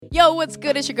Yo, what's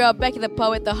good? It's your girl, Becky the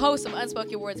Poet, the host of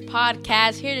Unspoken Words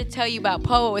Podcast, here to tell you about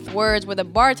Poet with Words, where the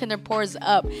bartender pours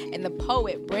up and the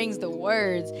poet brings the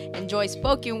words. Enjoy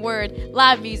spoken word,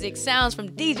 live music, sounds from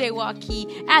DJ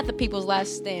Waukee at the People's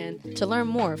Last Stand. To learn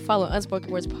more, follow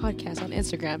Unspoken Words Podcast on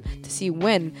Instagram to see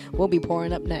when we'll be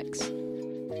pouring up next.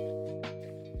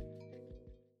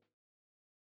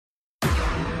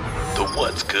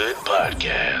 What's Good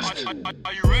Podcast.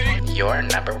 Are you ready? Your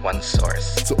number one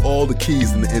source to all the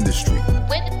keys in the industry.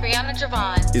 With Brianna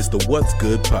Javon. It's the What's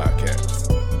Good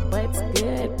Podcast. What's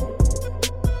good?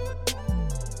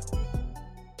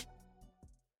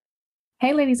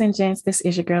 Hey, ladies and gents, this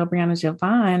is your girl, Brianna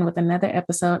Javon, with another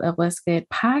episode of What's Good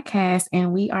Podcast.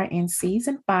 And we are in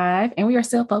season 5, and we are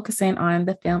still focusing on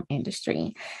the film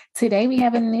industry. Today, we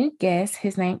have a new guest.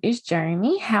 His name is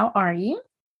Jeremy. How are you?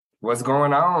 What's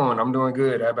going on? I'm doing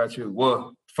good. How about you?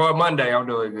 Well, for Monday, I'm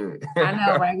doing good. I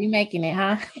know, right? We making it,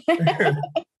 huh?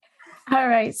 All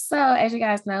right. So as you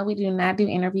guys know, we do not do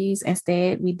interviews.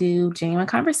 Instead, we do genuine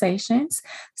conversations.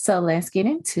 So let's get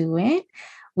into it.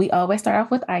 We always start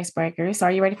off with icebreakers. So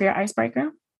are you ready for your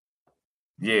icebreaker?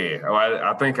 Yeah. Oh,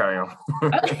 I think I am.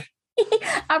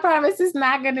 I promise it's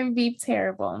not going to be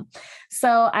terrible. So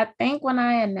I think when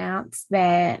I announced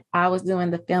that I was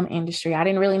doing the film industry, I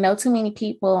didn't really know too many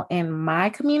people in my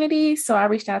community. So I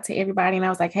reached out to everybody and I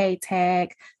was like, hey,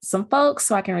 tag some folks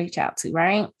so I can reach out to,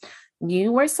 right?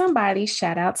 You were somebody,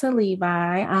 shout out to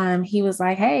Levi. He was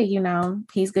like, hey,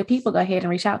 he's good people. Go ahead and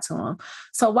reach out to him.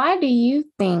 So why do you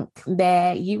think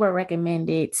that you were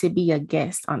recommended to be a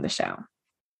guest on the show?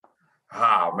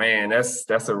 Oh man, that's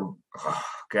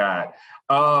God.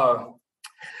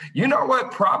 You know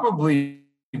what? Probably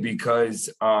because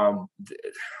I've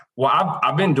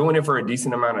been doing it for a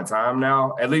decent amount of time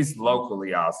now, at least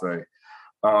locally, I'll say.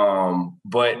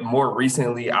 But more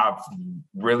recently, I've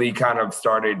really kind of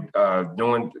started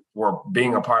doing or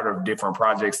being a part of different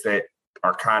projects that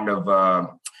are kind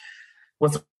of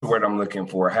what's the word I'm looking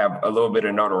for? Have a little bit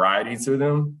of notoriety to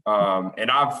them.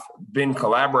 And I've been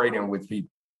collaborating with people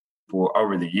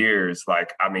over the years. I'm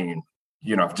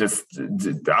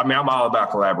all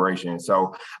about collaboration.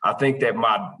 So I think that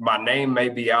my name may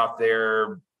be out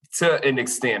there to an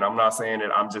extent. I'm not saying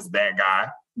that I'm just that guy,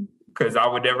 because I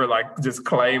would never just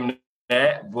claim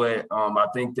that. But I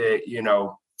think that,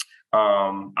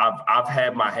 I've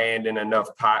had my hand in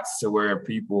enough pots to where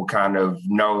people kind of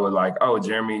know oh,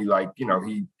 Jeremy,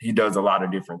 he does a lot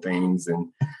of different things.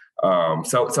 And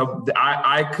so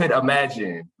I could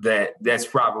imagine that that's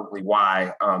probably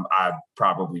why I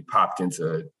probably popped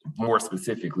into more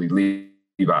specifically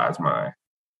Levi's mind.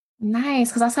 Nice,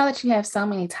 because I saw that you have so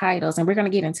many titles, and we're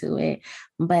going to get into it.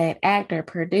 But actor,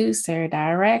 producer,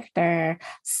 director,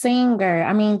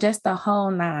 singer, just the whole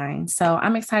 9. So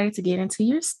I'm excited to get into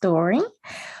your story.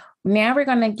 Now we're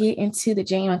going to get into the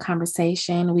genuine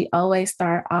conversation. We always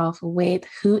start off with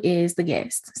who is the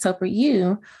guest. So for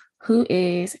you, who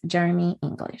is Jeremy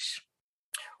English?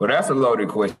 Well, that's a loaded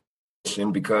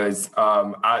question because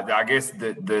I guess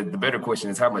the better question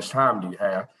is how much time do you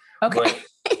have? Okay.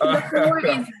 The floor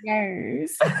is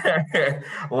yours.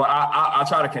 Well, I'll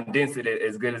try to condense it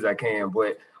as good as I can.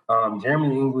 But Jeremy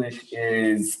English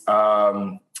is,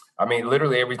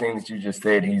 literally everything that you just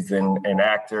said. He's an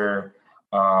actor,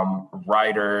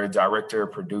 writer, director,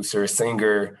 producer,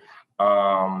 singer.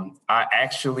 I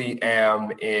actually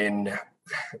am in...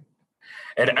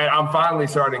 And I'm finally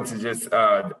starting to just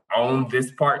own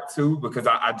this part too, because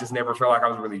I just never felt like I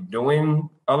was really doing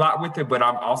a lot with it, but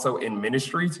I'm also in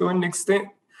ministry to an extent.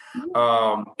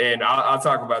 And I'll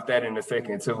talk about that in a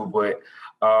second too. But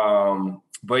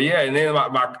yeah, and then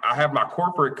I have my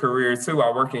corporate career too.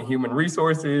 I work in human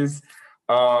resources.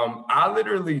 I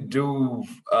literally do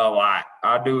a lot.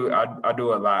 I do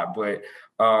a lot, but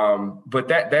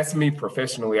that's me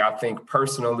professionally. I think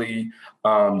personally,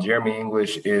 Jeremy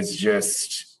English is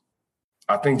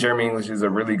Jeremy English is a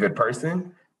really good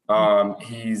person.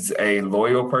 He's a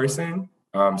loyal person,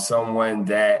 someone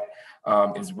that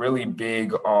is really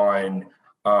big on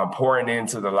pouring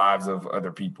into the lives of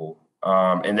other people.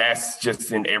 And that's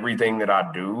just in everything that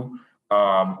I do.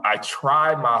 I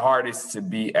try my hardest to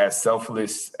be as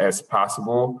selfless as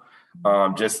possible.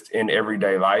 Just in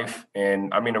everyday life.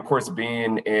 And of course, I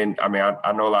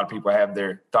know a lot of people have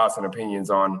their thoughts and opinions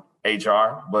on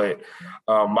HR, but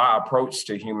my approach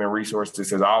to human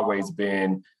resources has always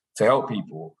been to help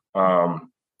people.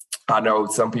 I know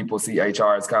some people see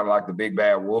HR as kind of like the big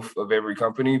bad wolf of every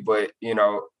company, but,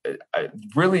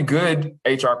 really good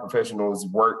HR professionals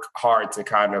work hard to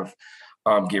kind of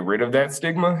get rid of that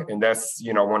stigma. And that's,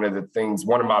 one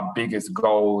of my biggest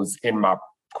goals in my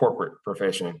corporate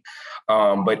profession.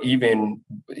 But even,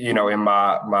 you know, in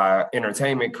my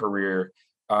entertainment career,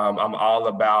 I'm all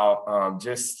about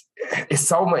just, it's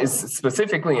so much,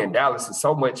 specifically in Dallas, there's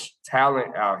so much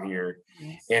talent out here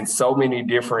in so many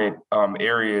different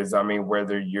areas. I mean,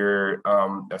 whether you're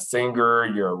a singer,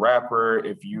 you're a rapper,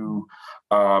 if you,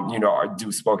 you know,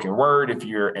 do spoken word, if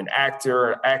you're an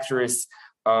actor, actress,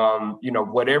 you know,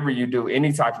 whatever you do,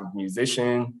 any type of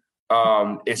musician,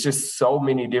 it's just so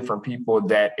many different people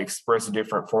that express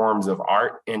different forms of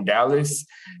art in Dallas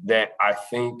that I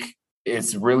think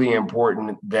it's really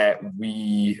important that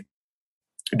we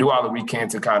do all that we can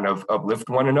to kind of uplift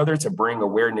one another, to bring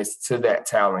awareness to that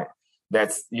talent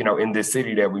that's, you know, in this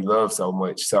city that we love so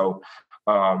much. So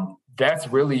that's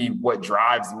really what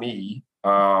drives me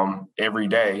every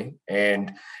day.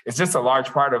 And it's just a large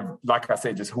part of, like I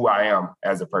said, just who I am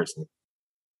as a person.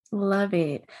 Love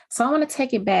it. So I want to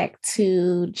take it back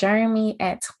to Jeremy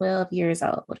at 12 years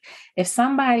old. If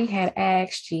somebody had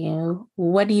asked you,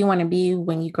 what do you want to be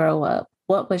when you grow up?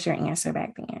 What was your answer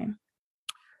back then?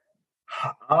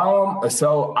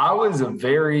 So I was a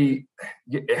very,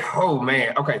 oh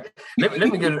man, okay.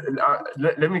 Let me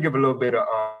give a little bit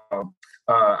of,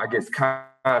 I guess,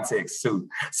 context too.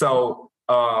 So,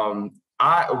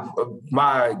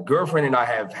 my girlfriend and I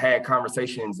have had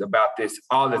conversations about this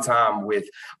all the time with,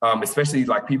 especially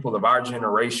like people of our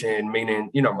generation, meaning,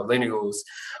 you know, millennials.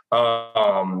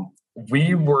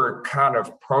 We were kind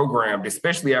of programmed,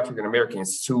 especially African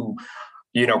Americans, to,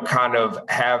 you know, kind of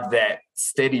have that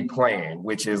steady plan,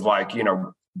 which is like, you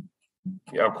know,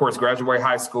 of course, graduate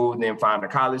high school, and then find a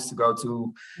college to go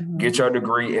to, get your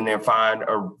degree, and then find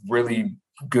a really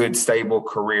good, stable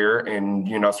career and,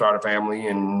 you know, start a family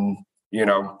and, you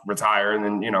know, retire, and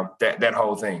then, you know, that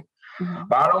whole thing.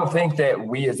 But I don't think that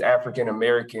we as African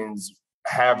Americans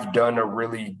have done a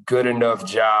really good enough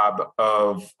job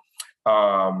of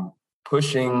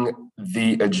pushing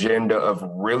the agenda of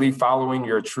really following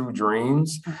your true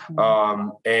dreams.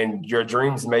 And your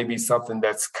dreams may be something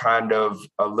that's kind of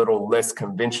a little less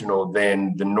conventional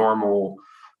than the normal,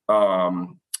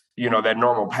 you know, that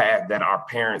normal path that our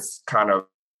parents kind of,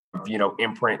 you know,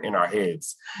 imprint in our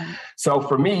heads. So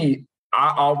for me,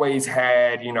 I always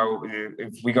had, you know,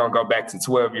 if we're going to go back to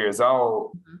 12 years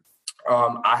old,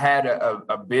 I had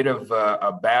a bit of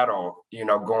a battle, you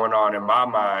know, going on in my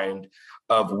mind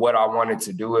of what I wanted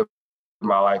to do with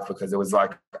my life, because it was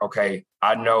like, okay,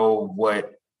 I know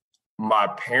what my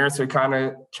parents are kind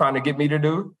of trying to get me to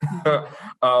do,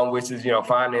 which is, you know,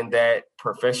 finding that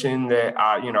profession that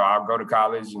I'll go to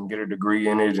college and get a degree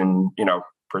in it and, you know,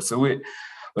 pursue it.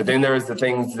 But then there's the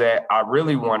things that I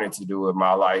really wanted to do with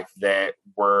my life that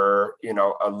were, you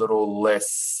know, a little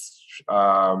less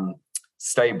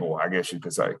stable, I guess you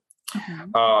could say.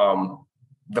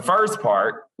 The first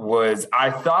part was I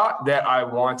thought that I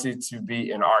wanted to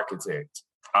be an architect.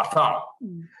 I thought.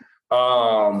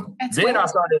 Then I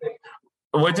started,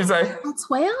 what'd you say? At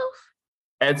 12?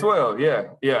 At 12,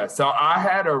 yeah. So I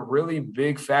had a really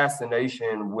big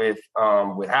fascination with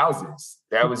houses.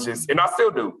 That was just, and I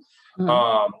still do.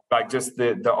 Like just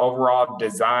the overall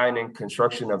design and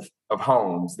construction of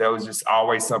homes. That was just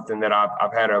always something that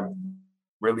I've had a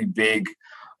really big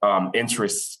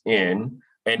interest in.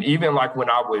 And even like when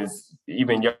I was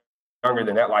even younger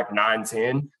than that, like 9,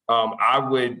 10, I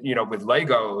would, you know, with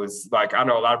Legos, like I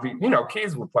know a lot of people, you know,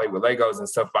 kids would play with Legos and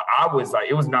stuff, but I was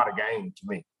like, it was not a game to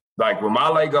me. Like with my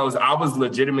Legos, I was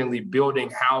legitimately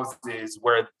building houses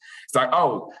where it's like,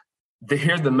 oh,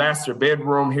 here's the master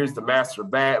bedroom, here's the master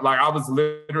bath. Like I was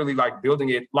literally like building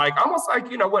it, like almost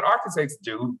like, you know, what architects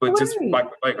do, but just like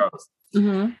with Legos.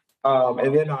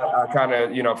 And then I kind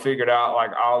of, you know, figured out like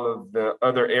all of the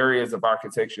other areas of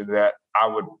architecture that I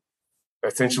would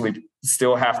essentially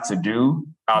still have to do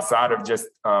outside of just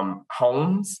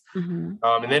homes. And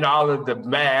then all of the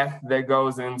math that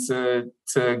goes into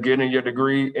getting your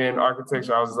degree in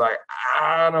architecture. I was like,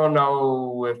 I don't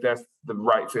know if that's the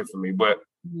right fit for me. But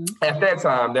at that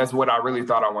time, that's what I really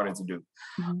thought I wanted to do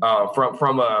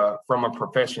from a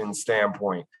profession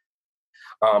standpoint.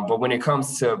 But when it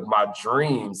comes to my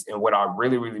dreams and what I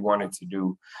really, really wanted to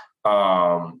do,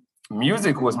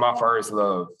 music was my first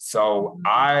love. So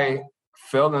I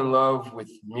fell in love with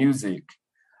music.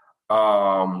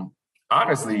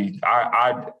 Honestly,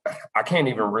 I can't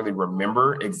even really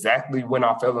remember exactly when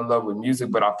I fell in love with music,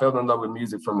 but I fell in love with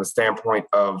music from the standpoint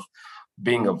of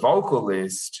being a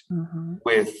vocalist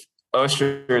with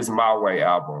Usher's My Way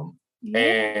album.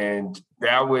 And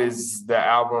that was the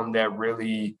album that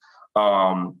really,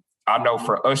 I know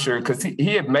for Usher, because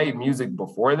he had made music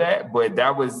before that, but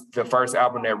that was the first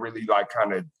album that really like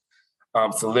kind of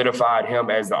solidified him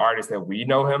as the artist that we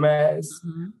know him as.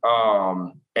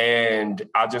 And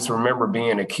I just remember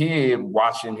being a kid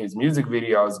watching his music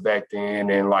videos back then.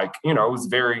 And like, it was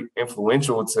very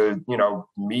influential to,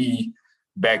 me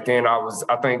back then. I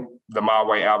think the My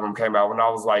Way album came out when I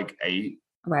was like 8.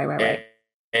 Right.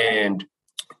 And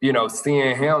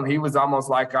seeing him, he was almost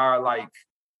like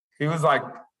he was like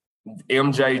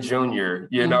MJ Jr.,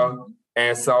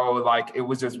 And so like, it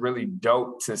was just really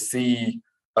dope to see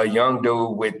a young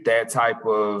dude with that type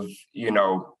of,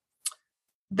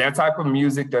 that type of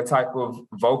music, that type of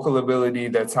vocal ability,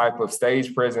 that type of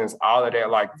stage presence, all of that.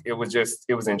 Like, it was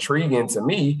intriguing to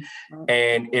me.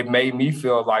 And it made me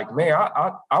feel like, man,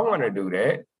 I want to do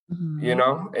that,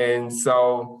 And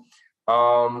so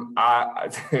I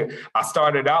I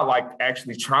started out like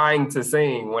actually trying to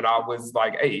sing when I was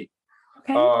like 8.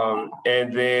 Okay.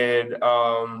 And then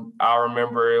I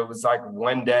remember it was like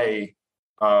one day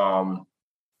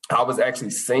I was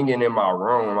actually singing in my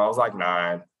room. I was like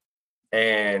 9.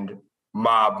 And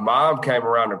my mom came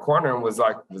around the corner and was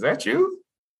like, "Was that you?"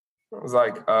 I was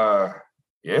like,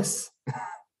 yes.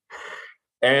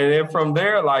 And then from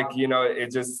there, like,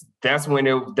 that's when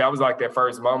that was like that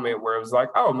first moment where it was like,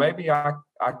 oh, maybe I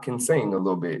can sing a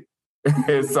little bit.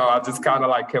 And so I just kind of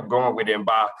like kept going with it. And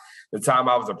by the time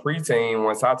I was a preteen,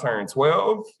 once I turned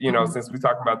 12, since we're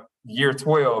talking about year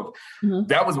 12,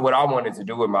 that was what I wanted to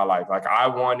do with my life. Like, I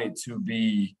wanted to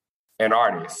be an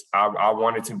artist. I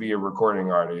wanted to be a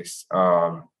recording artist.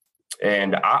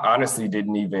 And I honestly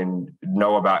didn't even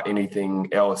know about anything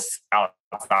else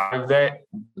outside of that,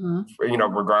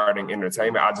 regarding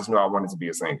entertainment. I just knew I wanted to be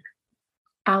a singer.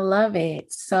 I love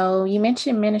it. So you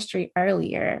mentioned ministry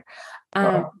earlier.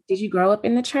 Did you grow up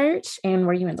in the church, and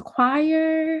were you in the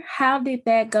choir? How did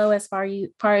that go as far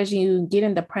as you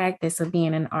getting the practice of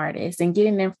being an artist and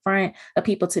getting in front of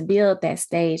people to build that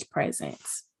stage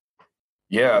presence?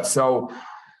 Yeah. So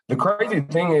the crazy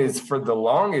thing is, for the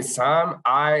longest time,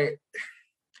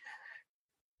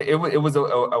 it was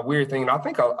a weird thing. And I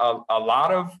think a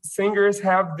lot of singers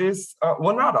have this,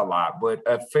 well, not a lot, but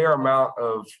a fair amount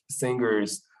of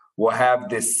singers will have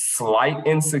this slight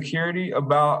insecurity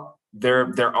about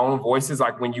their own voices,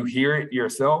 like when you hear it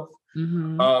yourself.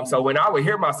 So when I would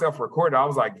hear myself record, I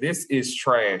was like, this is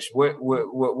trash. What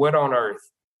on earth?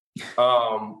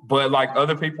 But like,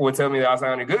 other people would tell me that I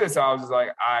sounded good. So I was just like,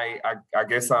 I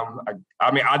guess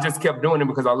I just kept doing it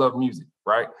because I love music.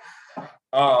 Right.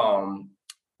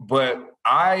 But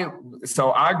I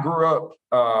grew up,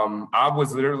 I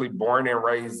was literally born and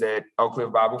raised at Oak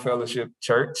Cliff Bible Fellowship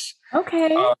Church. Okay.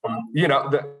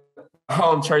 The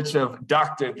home church of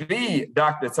Dr.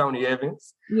 Tony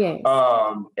Evans. Yes.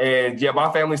 And yeah,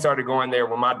 my family started going there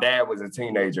when my dad was a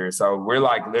teenager. So we're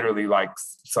like literally like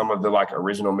some of the like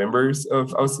original members of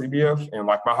OCBF, and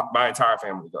like my entire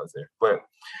family goes there. But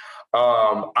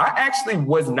I actually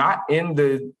was not in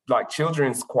the like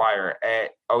children's choir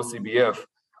at OCBF.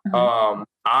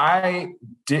 I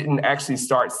didn't actually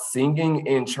start singing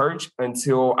in church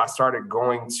until I started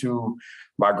going to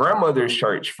my grandmother's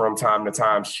church from time to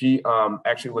time. She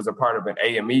actually was a part of an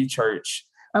AME church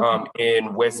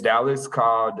in West Dallas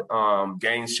called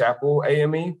Gaines Chapel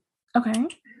AME. Okay.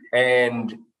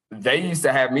 And they used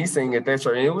to have me sing at that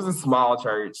church. And it was a small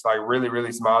church, like really,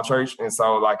 really small church. And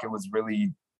so like it was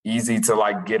really easy to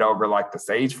like get over like the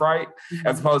stage fright,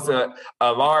 as opposed to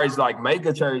a large like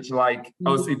mega church like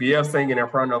OCBF singing in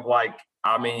front of like,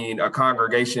 I mean, a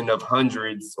congregation of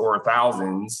hundreds or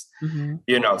thousands,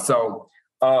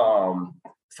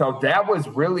 So that was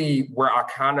really where I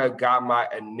kind of got my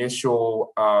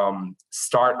initial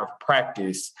start of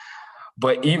practice.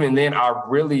 But even then,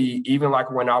 even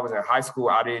like when I was in high school,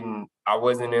 I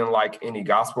wasn't in like any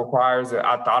gospel choirs.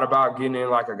 I thought about getting in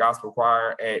like a gospel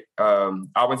choir at,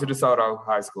 I went to DeSoto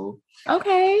High School.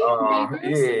 Okay.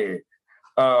 Yeah.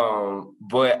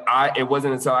 But it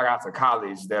wasn't until I got to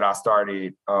college that I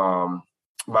started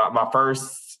my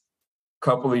first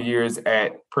couple of years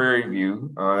at Prairie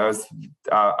View.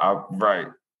 Right.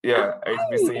 Yeah,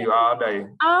 HBCU all day.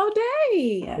 All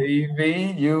day.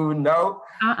 TV, CSU,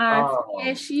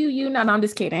 no, I'm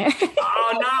just kidding.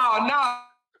 Oh,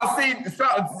 no.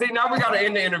 See, now we got to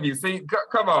end the interview. See,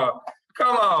 come on.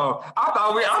 I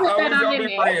thought we were going to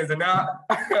be friends, and now,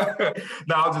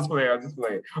 no, I'm just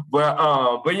playing.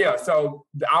 But yeah, so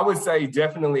I would say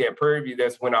definitely at Prairie View,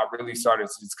 that's when I really started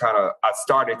to I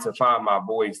started to find my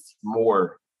voice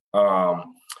more, and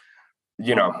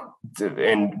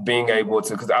being able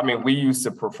to, because I mean, we used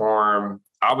to perform.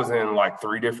 I was in like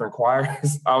 3 different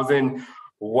choirs. I was in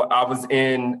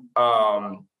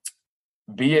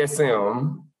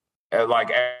BSM,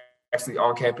 like actually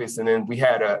on campus, and then we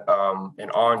had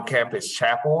an on-campus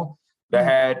chapel that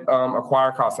had a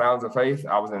choir called Sounds of Faith.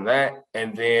 I was in that.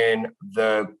 And then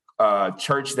the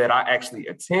church that I actually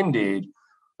attended,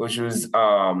 which was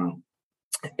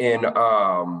in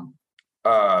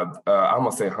I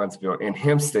almost say Huntsville, in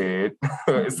Hempstead.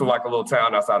 It's like a little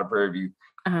town outside of Prairie View,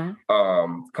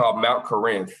 called Mount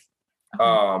Corinth.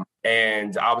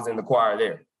 And I was in the choir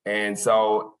there. And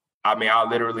so, I mean, I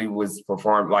literally was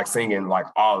singing like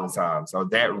all the time. So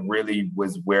that really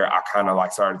was where I kind of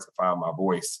like started to find my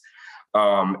voice.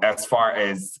 As far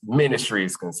as ministry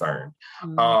is concerned.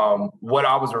 What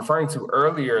I was referring to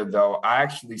earlier, though, I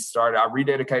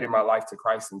rededicated my life to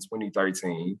Christ in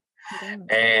 2013.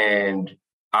 And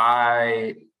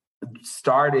I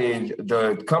started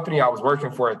the company I was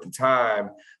working for at the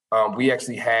time. We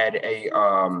actually had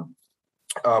a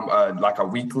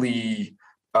weekly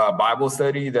Bible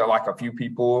study that like a few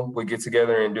people would get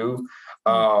together and do.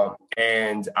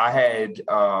 And I had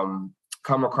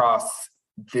come across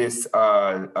this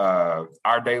Our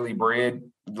Daily Bread,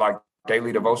 like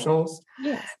daily devotionals.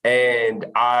 Yes. And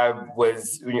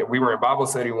we were in Bible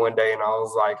study one day and I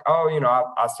was like,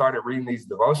 I started reading these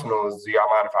devotionals. Do y'all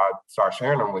mind if I start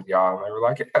sharing them with y'all? And they were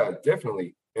like, yeah,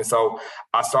 definitely. And so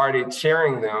I started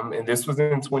sharing them, and this was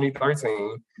in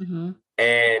 2013.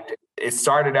 And it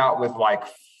started out with like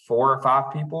 4 or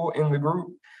 5 people in the group.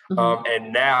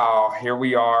 And now here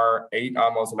we are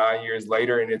almost 9 years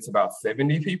later, and it's about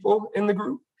 70 people in the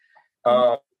group.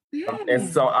 And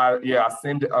so I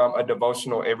send a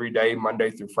devotional every day,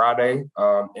 Monday through Friday.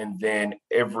 And then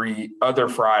every other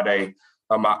Friday,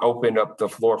 I open up the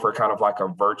floor for kind of like a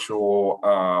virtual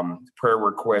prayer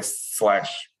request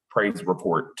 / praise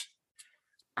report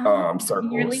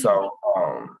circle. So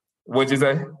what'd you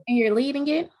say? And you're leading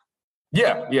it?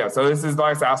 Yeah. So this is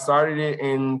like, I started it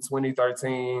in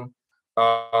 2013.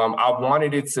 I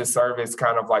wanted it to serve as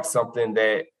kind of like something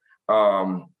that,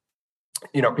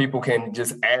 people can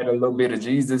just add a little bit of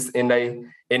Jesus in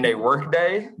their work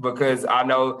day, because I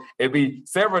know it'd be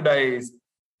several days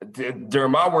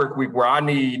during my work week where I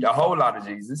need a whole lot of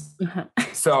Jesus.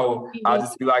 So I'll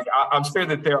just be like, I'm sure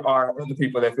that there are other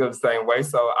people that feel the same way.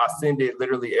 So I send it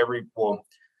literally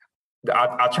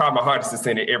I try my hardest to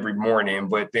send it every morning,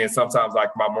 but then sometimes like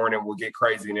my morning will get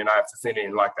crazy and then I have to send it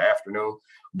in like the afternoon.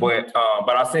 But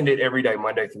I send it every day,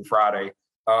 Monday through Friday,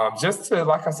 just to,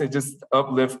 like I said, just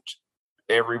uplift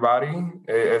everybody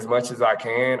as much as I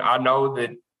can. I know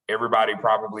that everybody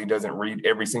probably doesn't read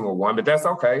every single one, but that's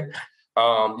okay.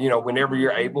 Whenever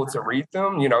you're able to read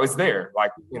them, it's there,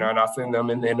 like, and I send them.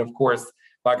 And then of course,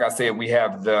 like I said, we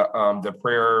have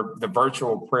the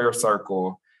virtual prayer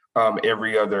circle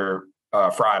every other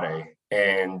Friday.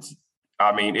 And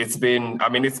I mean, it's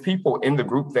people in the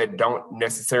group that don't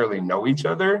necessarily know each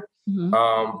other.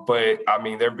 But I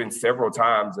mean, there've been several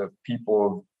times of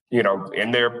people,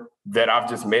 in there that I've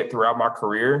just met throughout my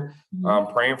career,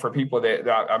 praying for people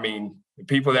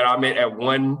people that I met at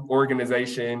one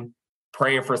organization,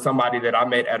 praying for somebody that I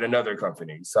met at another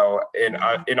company. So, and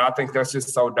I think that's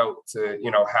just so dope to,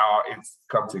 how it's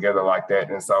come together like that.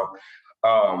 And so,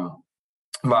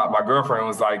 my girlfriend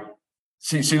was like,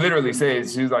 she literally said,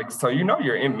 she was like, so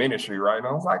you're in ministry, right? And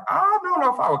I was like, I don't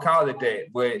know if I would call it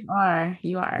that, but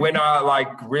you are. When I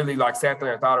really sat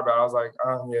there and thought about it, I was like,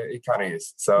 oh yeah, it kind of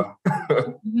is. So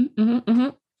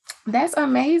That's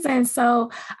amazing.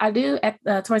 So I do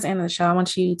towards the end of the show, I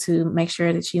want you to make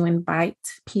sure that you invite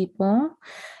people.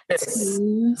 Yes.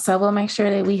 So we'll make sure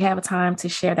that we have a time to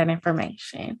share that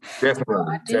information.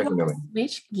 Definitely. Definitely.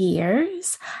 Switch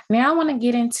gears. Now I want to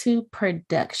get into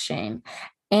production.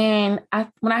 And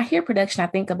when I hear production, I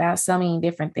think about so many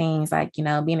different things, like, being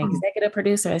an executive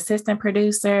producer, assistant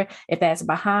producer, if that's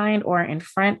behind or in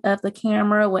front of the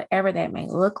camera, whatever that may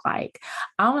look like.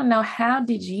 I want to know, how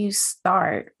did you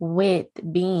start with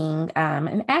being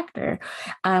an actor?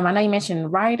 I know you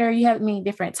mentioned writer. You have many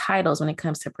different titles when it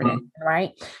comes to production,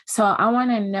 right? So I want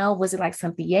to know, was it like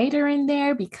some theater in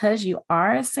there because you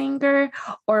are a singer,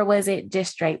 or was it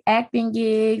just straight acting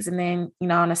gigs? And then,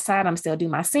 on the side, I'm still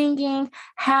doing my singing.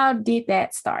 How did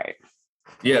that start?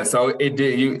 Yeah, so it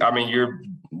did. You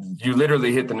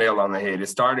literally hit the nail on the head. It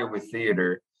started with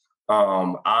theater.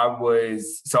 I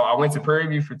went to Prairie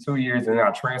View for 2 years, and then I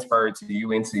transferred to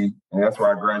UNC, and that's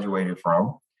where I graduated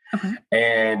from. Okay.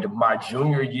 And my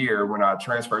junior year, when I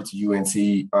transferred to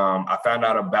UNC, I found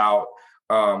out about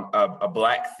a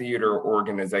Black theater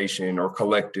organization or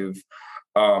collective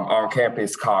on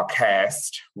campus called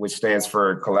CAST, which stands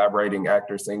for Collaborating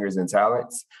Actors, Singers, and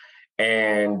Talents.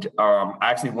 And I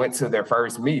actually went to their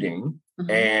first meeting,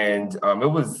 and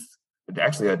it was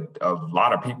actually a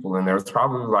lot of people in there. It was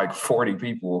probably like 40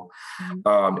 people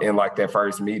in like their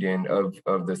first meeting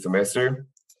of the semester.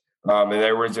 And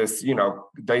they were just,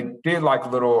 they did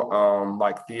like little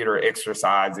like theater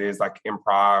exercises, like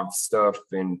improv stuff.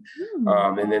 And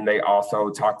then they also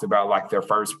talked about like their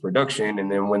first production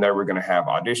and then when they were going to have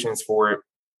auditions for it.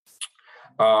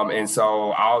 And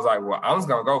so I was like, well, I was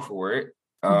going to go for it.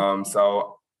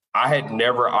 So I had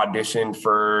never auditioned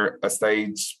for a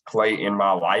stage play in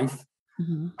my life.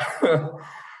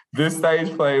 This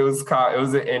stage play it was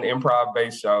an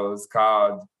improv-based show. It was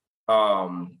called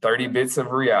 30 Bits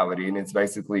of Reality. And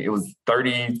it was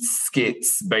 30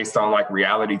 skits based on like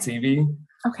reality TV.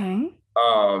 Okay.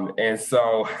 And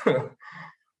so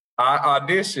I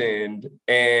auditioned,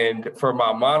 and for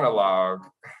my monologue,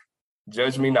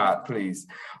 judge me not, please.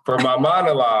 For my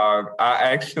monologue, I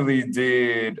actually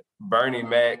did Bernie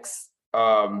Mac's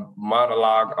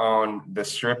monologue on the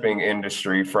stripping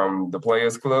industry from the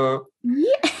Players Club.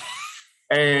 Yeah.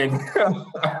 And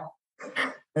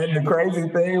and the crazy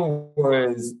thing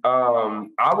was,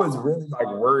 I was really like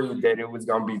worried that it was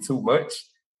gonna be too much.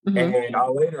 And I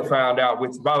later found out,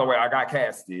 which by the way, I got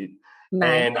casted. Nice.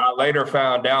 And I later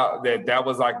found out that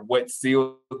was like what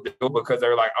sealed the deal, because they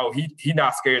were like, oh, he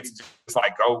not scared to just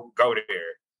like go there.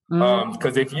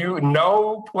 Because if you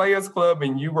know Players Club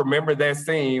and you remember that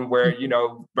scene where,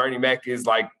 Bernie Mac is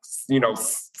like,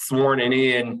 sworn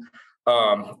in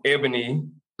Ebony,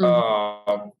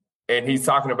 and he's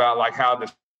talking about like how the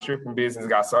stripping business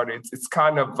got started. It's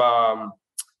kind of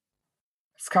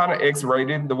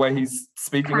X-rated the way he's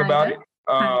speaking about it.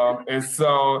 And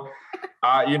so,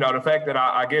 the fact that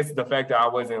I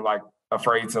wasn't like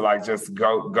afraid to like just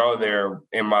go there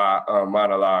in my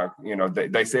monologue,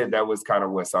 they said that was kind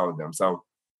of what sold them. So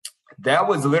that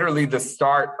was literally the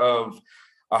start of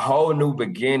a whole new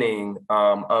beginning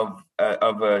of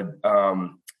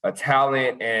a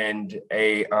talent and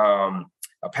a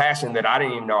passion that I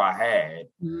didn't even know I had.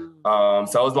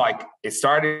 So it was like, it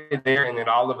started there, and then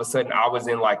all of a sudden I was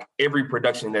in like every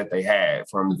production that they had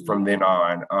from then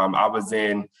on. I was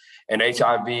in an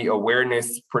HIV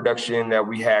awareness production that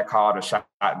we had called A Shot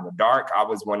in the Dark. I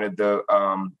was one of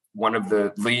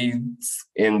the leads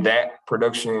in that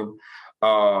production.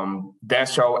 That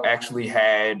show actually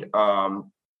had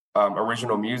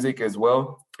original music as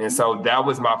well. And so that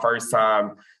was my first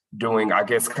time doing, I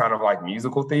guess, kind of like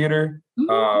musical theater.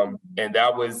 And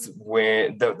that was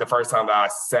when the first time that I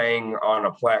sang on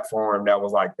a platform that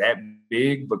was like that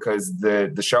big, because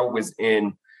the show was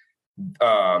in,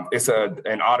 it's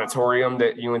an auditorium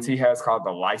that UNT has called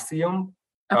the Lyceum.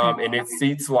 And it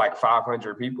seats like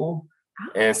 500 people.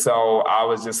 And so I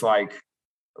was just like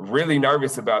really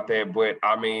nervous about that. But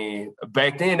I mean,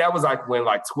 back then that was like when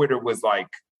like Twitter was like,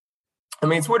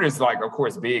 Twitter's like, of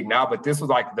course, big now, but this was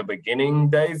like the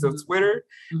beginning days of Twitter.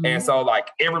 And so like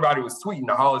everybody was tweeting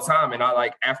the whole time. And I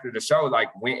like, after the show, like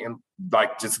went and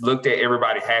like just looked at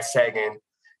everybody hashtagging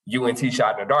UNT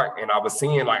Shot in the Dark. And I was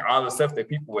seeing like all the stuff that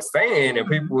people were saying, and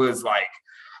people was like,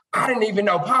 I didn't even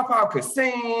know Pop could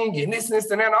sing and this and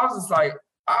that. And I was just like,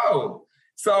 oh.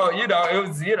 So, it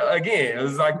was, again, it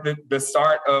was like the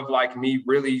start of like me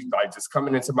really like just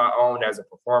coming into my own as a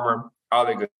performer, all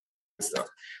the good stuff.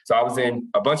 So I was in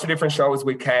a bunch of different shows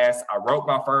with cast. I wrote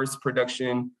my first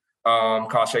production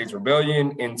called Shades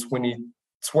Rebellion in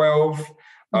 2012.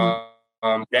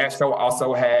 That show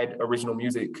also had original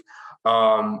music.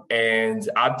 And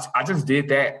I just did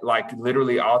that like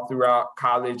literally all throughout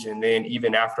college. And then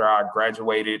even after I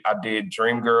graduated, I did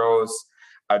Dreamgirls,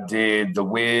 I did The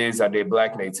Wiz, I did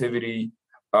Black Nativity.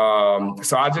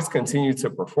 So I just continued to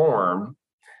perform.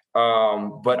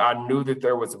 But I knew that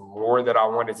there was more that I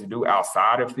wanted to do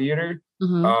outside of theater.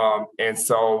 And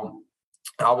so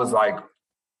I was like,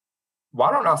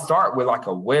 why don't I start with like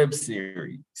a web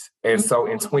series? And so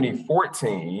in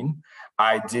 2014,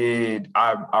 I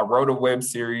wrote a web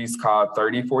series called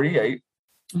 3048.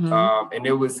 And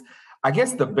it was, I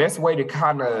guess the best way to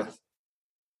kind of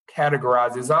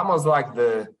categorize it's almost like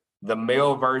the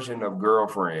male version of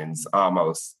Girlfriends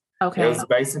almost. Okay. It was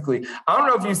basically, I don't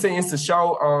know if you've seen, it's a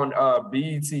show on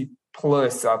BET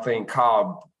Plus, I think,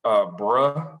 called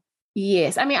Bruh.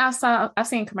 Yes. I've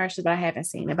seen commercials, but I haven't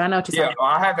seen it. But I know what you're saying.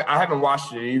 I haven't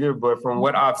watched it either, but from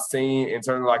what I've seen in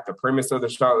terms of like the premise of the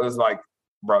show, it was like,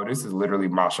 bro, this is literally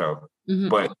my show.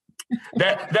 But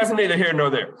that's neither here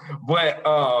nor there. But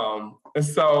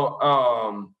so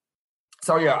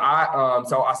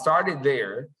I started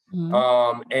there.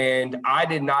 And I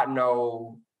did not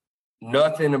know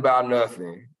nothing about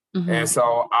nothing. And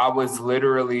so I was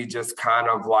literally just kind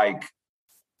of like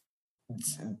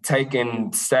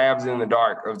taking stabs in the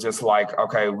dark of just like,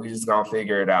 okay, we just gonna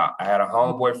figure it out. I had a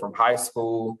homeboy from high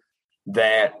school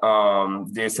that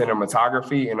did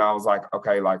cinematography, and I was like,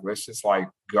 okay, like let's just like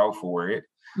go for it.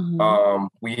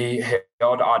 We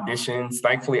held auditions.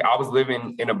 Thankfully, I was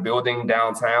living in a building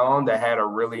downtown that had a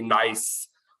really nice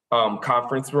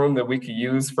conference room that we could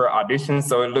use for auditions.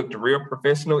 So it looked real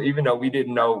professional, even though we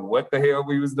didn't know what the hell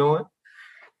we was doing.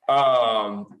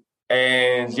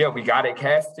 And yeah, we got it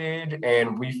casted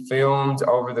and we filmed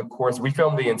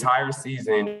the entire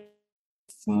season,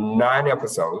 9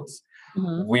 episodes.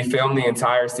 We filmed the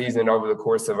entire season over the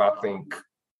course of, I think,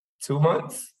 2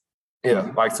 months.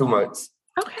 Yeah, like 2 months.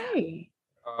 Okay.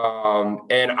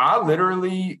 And I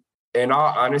literally, in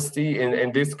all honesty,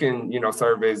 and this can,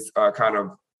 serve as kind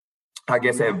of, I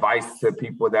guess, advice to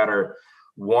people that are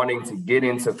wanting to get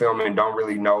into film and don't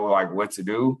really know like what to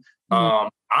do.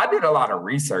 I did a lot of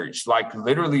research, like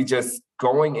literally just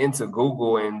going into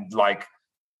Google and like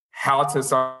how to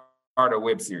start a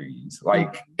web series.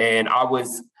 And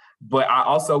but I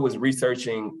also was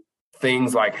researching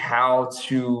things like how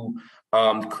to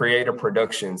create a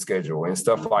production schedule and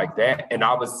stuff like that. And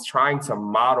I was trying to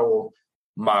model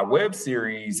my web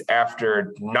series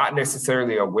after not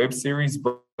necessarily a web series,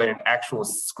 but an actual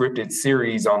scripted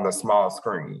series on the small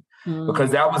screen. Because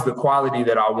that was the quality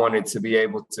that I wanted to be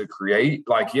able to create.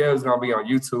 Like, yeah, it's going to be on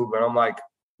YouTube, but I'm like,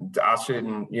 I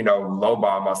shouldn't,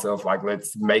 lowball myself. Like,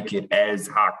 let's make it as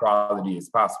high quality as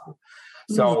possible.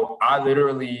 So I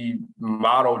literally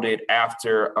modeled it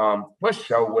after, what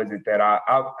show was it that I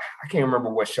can't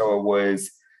remember what show it was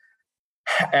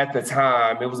at the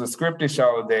time. It was a scripted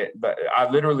show but I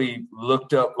literally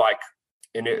looked up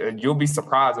and you'll be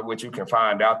surprised at what you can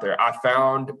find out there. I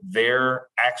found their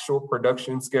actual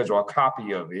production schedule, a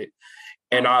copy of it,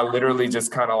 and I literally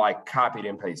just kind of like copied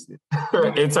and pasted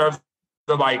in terms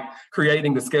of like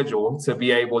creating the schedule to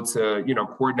be able to,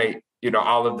 coordinate,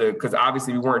 all of because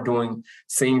obviously we weren't doing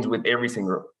scenes with every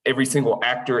single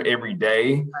actor every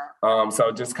day.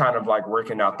 So just kind of like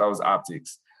working out those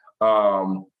optics.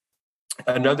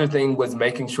 Another thing was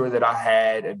making sure that I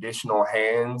had additional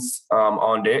hands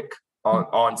on deck.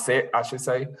 On set, I should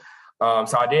say.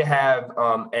 So I did have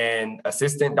an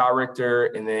assistant director,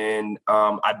 and then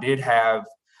I did have,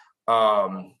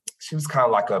 she was kind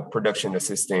of like a production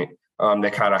assistant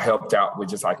that kind of helped out with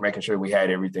just like making sure we had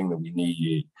everything that we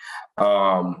needed.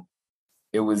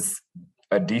 It was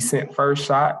a decent first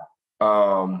shot.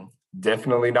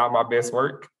 Definitely not my best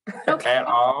work at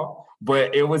all,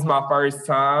 but it was my first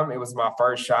time. It was my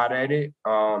first shot at it.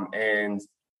 And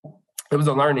it was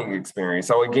a learning experience.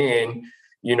 So again,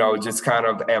 just kind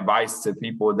of advice to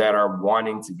people that are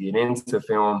wanting to get into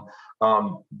film.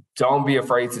 Don't be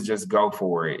afraid to just go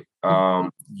for it.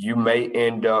 You may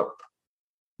end up,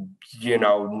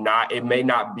 it may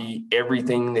not be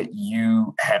everything that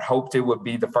you had hoped it would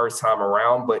be the first time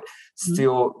around, but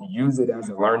still use it as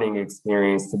a learning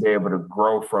experience to be able to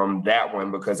grow from that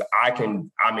one. Because in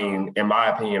my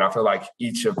opinion, I feel like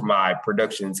each of my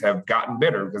productions have gotten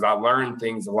better because I learned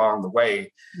things along the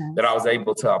way that I was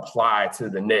able to apply to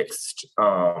the next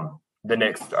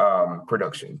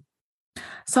production.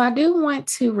 So I do want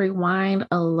to rewind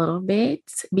a little bit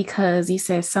because you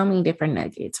said so many different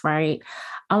nuggets, right?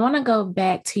 I want to go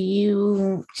back to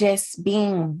you just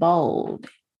being bold.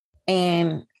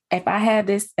 And if I had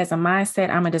this as a mindset,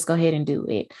 I'm going to just go ahead and do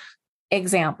it.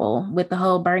 Example, with the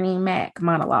whole Bernie Mac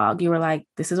monologue, you were like,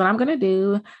 this is what I'm going to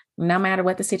do. No matter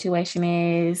what the situation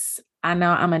is, I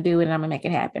know I'm going to do it and I'm going to make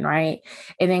it happen, right?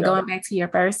 And then going back to your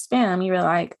first film, you were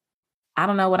like, I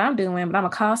don't know what I'm doing, but I'm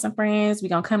going to call some friends. We're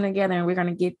going to come together and we're going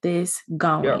to get this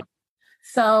going. Yeah.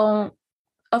 So,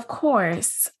 of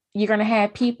course, you're going to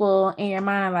have people in your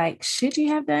mind like, should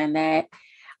you have done that?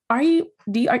 You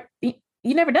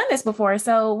never done this before.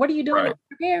 So what are you doing to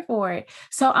prepare for it?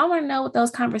 So I want to know what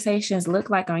those conversations look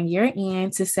like on your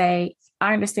end to say,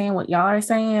 I understand what y'all are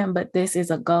saying, but this is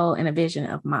a goal and a vision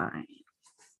of mine.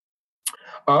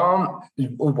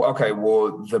 Okay.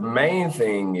 Well, the main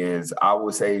thing is, I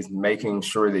would say, is making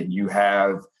sure that you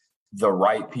have the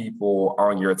right people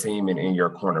on your team and in your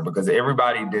corner, because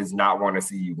everybody does not want to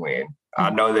see you win.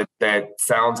 I know that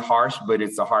sounds harsh, but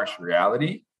it's a harsh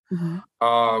reality.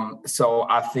 So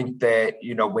I think that,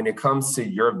 when it comes to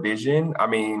your vision,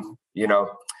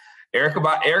 Erykah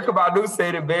Badu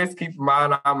said it best, keep in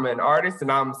mind, I'm an artist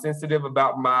and I'm sensitive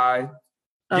about my,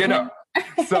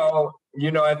 so,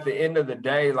 at the end of the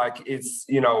day, like it's,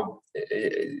 you're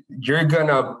going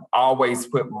to always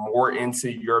put more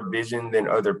into your vision than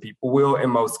other people will in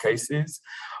most cases,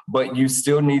 but you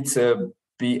still need to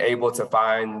be able to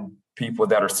find people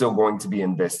that are still going to be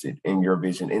invested in your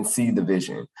vision and see the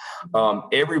vision.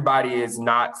 Everybody is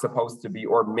not supposed to be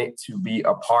or meant to be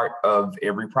a part of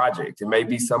every project. It may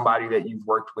be somebody that you've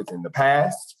worked with in the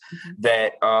past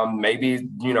that maybe,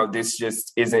 this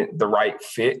just isn't the right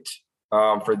fit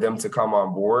for them to come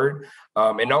on board.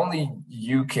 And only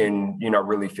you can,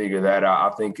 really figure that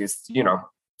out. I think it's,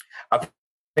 I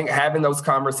think having those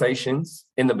conversations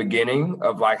in the beginning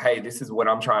of like, hey, this is what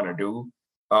I'm trying to do.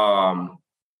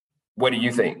 What do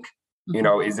you think?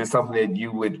 Is this something that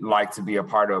you would like to be a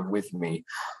part of with me?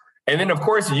 And then, of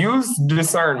course, use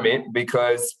discernment,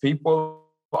 because people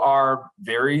are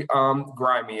very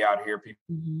grimy out here.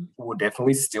 People will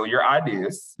definitely steal your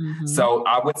ideas. So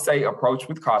I would say approach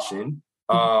with caution.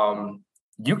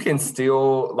 You can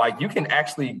still, you can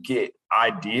actually get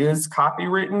ideas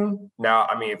copywritten. Now,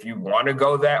 I mean, if you want to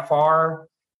go that far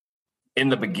in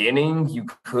the beginning, you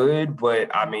could,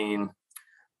 but I mean,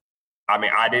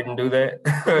 I didn't do that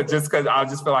just because I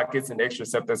just feel like it's an extra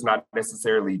step that's not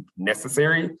necessarily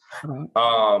necessary.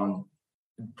 And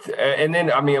then,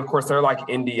 I mean, of course, there are like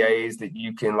NDAs that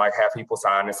you can like have people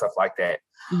sign and stuff like that.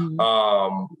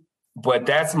 But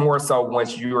that's more so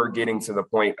once you are getting to the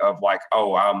point of like,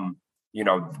 oh,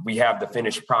 we have the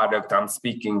finished product. I'm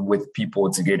speaking with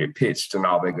people to get it pitched and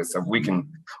all that good stuff. We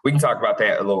can talk about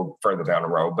that a little further down the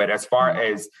road. But as far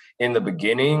as in the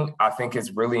beginning, I think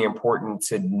it's really important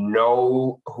to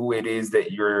know who it is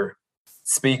that you're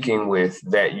speaking with,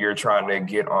 that you're trying to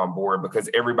get on board, because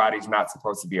everybody's not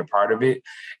supposed to be a part of it.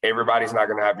 Everybody's not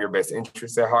going to have your best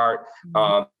interests at heart.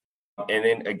 And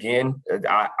then again,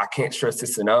 I can't stress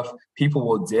this enough. People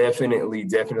will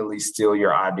definitely steal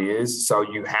your ideas. So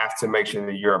you have to make sure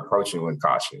that you're approaching with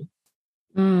caution.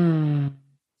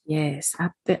 Yes, I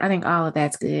think all of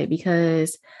that's good,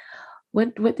 because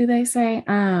what do they say?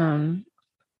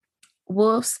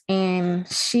 Wolves and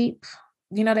sheep.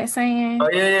 You know that saying? Oh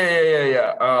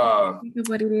yeah. Think of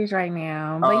what it is right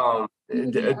now.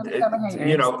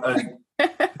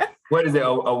 What is it?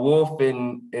 A wolf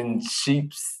in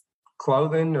sheep's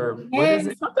clothing, or what is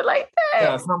it? Something like that.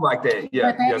 Yeah, something like that.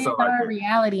 Yeah, but that is something like that.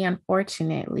 Reality,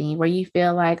 unfortunately, where you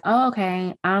feel like, oh,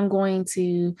 okay, I'm going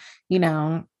to,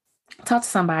 talk to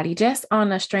somebody just on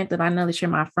the strength of I know that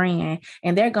you're my friend,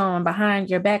 and they're going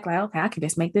behind your back like, okay, I can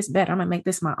just make this better. I'm gonna make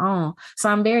this my own. So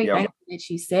I'm very thankful that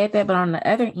you said that. But on the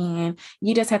other end,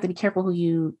 you just have to be careful who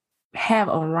you have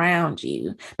around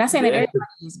you. Not saying that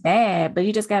everybody is bad, but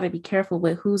you just got to be careful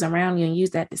with who's around you and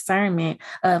use that discernment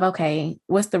of, okay,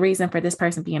 what's the reason for this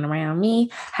person being around me?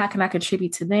 How can I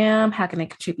contribute to them? How can they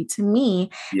contribute to me?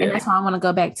 And that's why I want to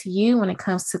go back to you when it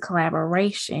comes to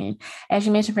collaboration. As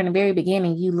you mentioned from the very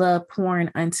beginning, you love pouring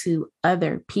onto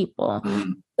other people.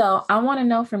 So I want to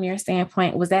know from your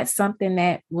standpoint, was that something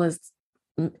that was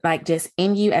like just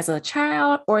in you as a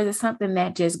child, or is it something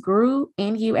that just grew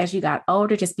in you as you got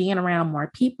older, just being around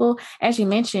more people? As you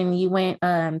mentioned, you went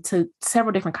to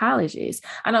several different colleges.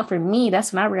 I know for me,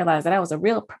 that's when I realized that I was a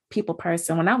real people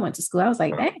person. When I went to school, I was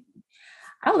like, dang,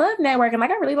 I love networking.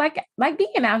 Like I really like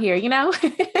being out here,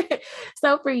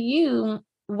 So for you,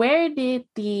 where did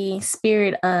the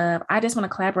spirit of, I just want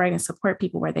to collaborate and support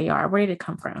people where they are, where did it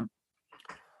come from?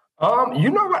 You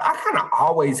know what? I kind of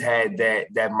always had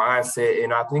that mindset,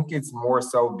 and I think it's more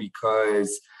so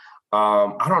because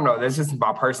I don't know. That's just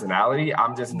my personality.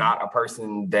 I'm just not a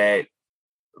person that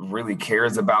really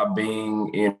cares about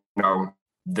being,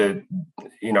 that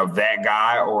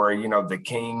guy or the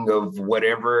king of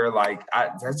whatever. Like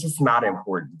that's just not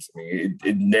important to me.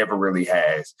 It never really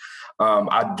has.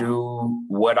 I do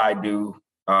what I do.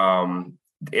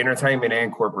 Entertainment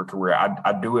and corporate career.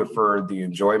 I do it for the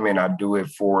enjoyment. I do it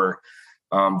for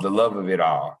the love of it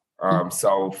all.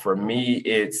 So for me,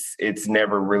 it's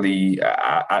never really,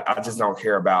 I just don't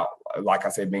care about, like I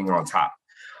said, being on top.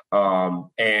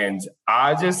 And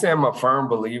I just am a firm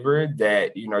believer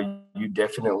that, you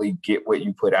definitely get what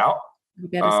you put out.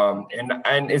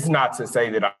 And it's not to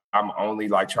say that I'm only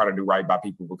like trying to do right by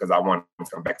people because I want them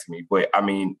to come back to me. But I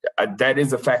mean, that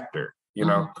is a factor,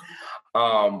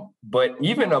 But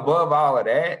even above all of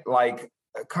that, like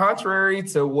contrary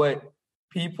to what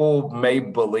people may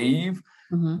believe,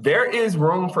 there is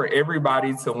room for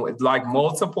everybody to win, like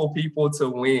multiple people to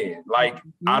win. Like,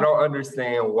 I don't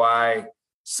understand why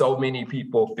so many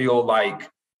people feel like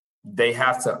they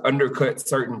have to undercut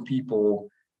certain people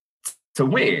to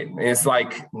win. And it's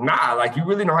like, nah, like you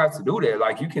really don't have to do that.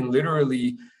 Like you can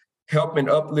literally help and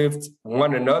uplift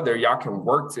one another. Y'all can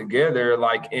work together.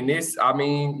 Like in this, I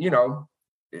mean,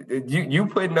 you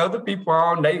putting other people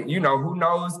on, they, who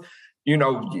knows, you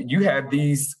know, you have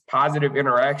these positive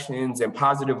interactions and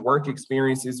positive work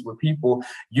experiences with people.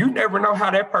 You never know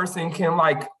how that person can,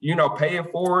 like, you know, pay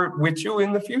it forward with you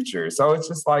in the future. So it's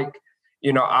just like,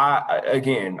 you know,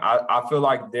 I feel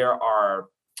like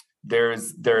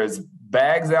there's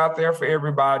bags out there for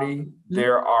everybody.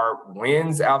 There are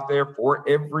wins out there for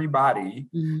everybody.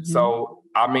 So,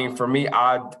 I mean, for me,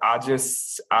 I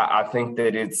think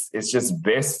that it's just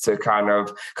best to kind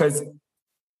of, because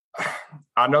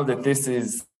I know that this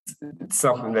is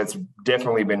something that's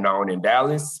definitely been known in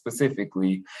Dallas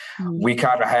specifically. We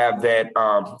kind of have that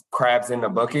crabs in the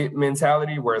bucket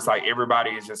mentality where it's like everybody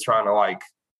is just trying to, like,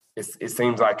 it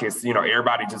seems like it's, you know,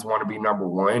 everybody just want to be number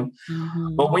one.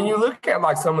 But when you look at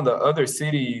like some of the other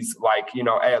cities, like, you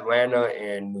know, Atlanta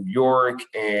and New York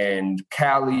and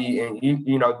Cali, and,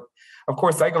 you know, of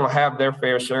course, they're going to have their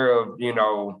fair share of, you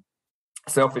know,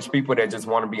 selfish people that just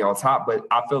want to be on top. But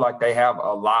I feel like they have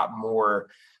a lot more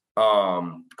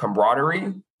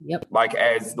camaraderie, like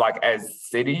as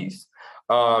cities.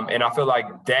 And I feel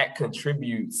like that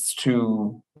contributes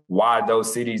to why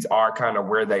those cities are kind of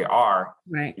where they are,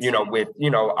 right? You know, with, you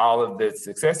know, all of the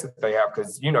success that they have,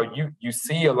 because, you know, you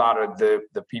see a lot of the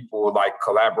people like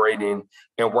collaborating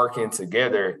and working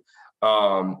together.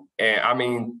 And I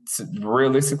mean,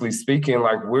 realistically speaking,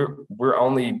 like we're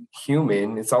only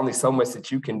human. It's only so much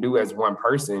that you can do as one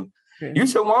person. You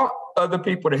should want other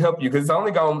people to help you, because it's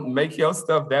only going to make your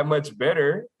stuff that much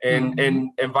better,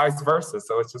 and vice versa.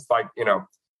 So it's just like, you know,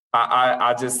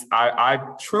 I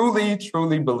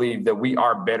truly believe that we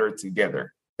are better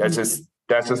together. That's just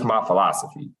my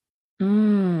philosophy.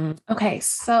 Okay,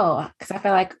 so because I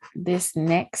feel like this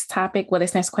next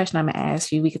question I'm gonna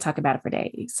ask you, we could talk about it for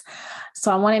days.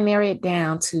 So I want to narrow it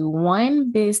down to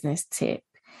one business tip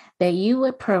that you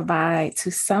would provide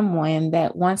to someone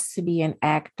that wants to be an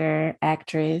actor,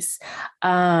 actress,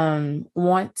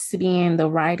 wants to be in the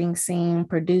writing scene,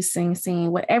 producing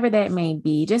scene, whatever that may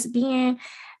be, just being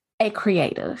a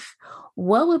creative.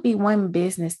 What would be one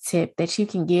business tip that you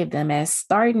can give them as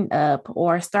starting up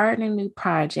or starting a new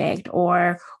project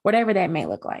or whatever that may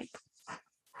look like?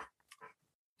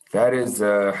 That's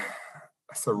a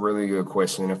really good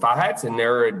question. If I had to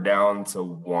narrow it down to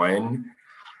one,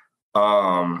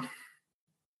 I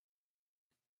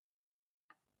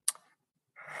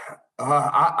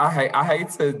hate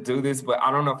to do this, but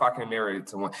I don't know if I can narrow it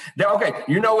to one. Okay,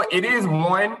 you know what? It is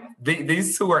one.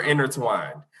 These two are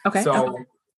intertwined. Okay. So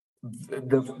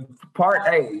the part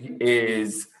A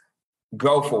is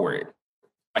go for it.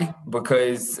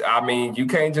 Because, I mean, you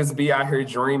can't just be out here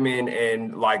dreaming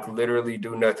and like literally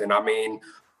do nothing. I mean,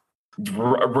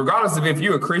 regardless of if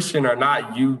you're a Christian or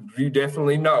not, you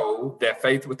definitely know that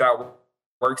faith without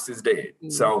works is dead.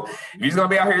 So if you're just gonna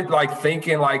be out here like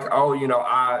thinking like, oh,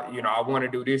 I want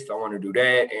to do this, I want to do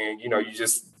that, and you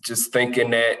just thinking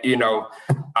that,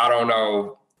 I don't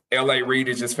know, L.A. Reid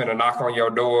is just finna knock on your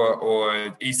door,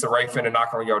 or Issa Rae finna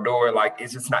knock on your door. Like,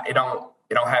 it's just not. It don't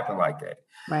happen like that.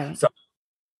 Right. So,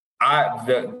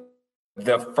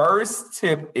 the first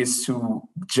tip is to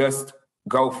just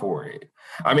go for it.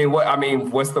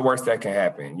 What's the worst that can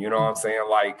happen? You know what I'm saying?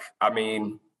 Like,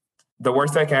 the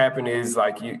worst that can happen is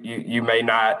like you may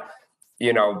not,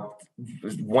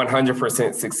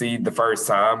 100% succeed the first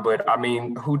time, but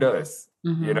who does?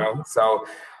 Mm-hmm. So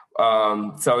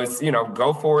it's,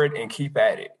 go for it and keep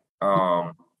at it.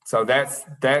 So that's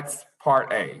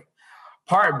part A.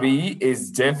 Part B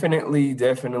is definitely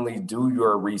do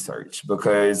your research,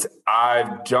 because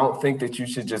I don't think that you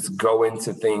should just go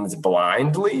into things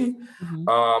blindly. Mm-hmm.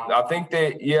 I think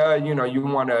that, you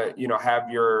want to,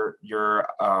 have your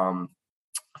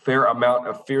fair amount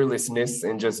of fearlessness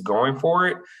and just going for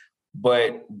it,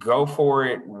 but go for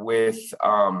it with,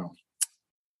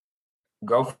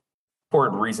 go for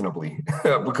it reasonably.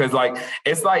 Because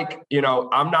it's like,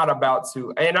 I'm not about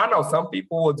to, and I know some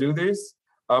people will do this,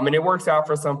 and it works out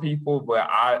for some people, but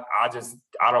I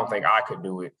don't think I could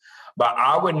do it. But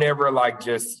I would never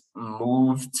just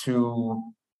move to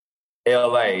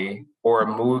LA or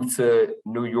move to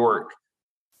New York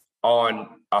on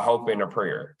a hope and a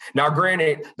prayer. Now,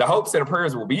 granted, the hopes and the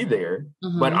prayers will be there,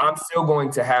 mm-hmm. but I'm still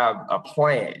going to have a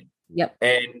plan. Yep.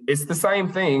 And it's the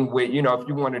same thing with, if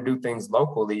you want to do things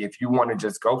locally, if you want to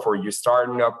just go for it, you're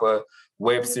starting up a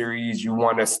web series, you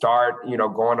want to start,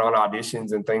 going on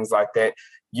auditions and things like that.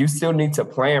 You still need to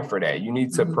plan for that. You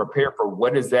need to mm-hmm. prepare for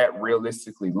what does that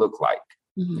realistically look like?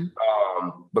 Mm-hmm.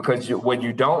 Because what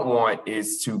you don't want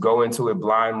is to go into it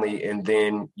blindly and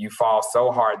then you fall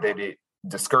so hard that it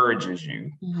discourages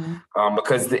you,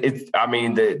 because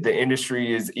the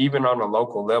industry is, even on a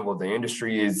local level, the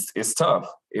industry is tough.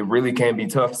 It really can be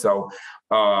tough. So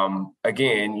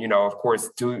again, you know, of course,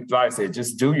 like I said,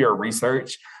 just do your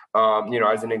research. You know,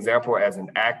 as an example, as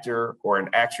an actor or an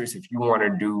actress, if you want to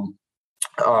do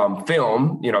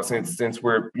film, you know, since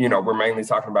we're mainly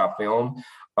talking about film,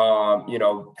 you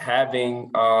know, having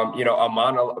you know, a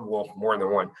monologue, well, more than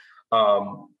one,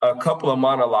 a couple of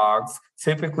monologues,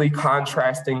 typically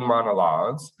contrasting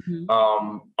monologues,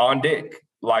 on deck.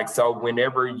 Like, so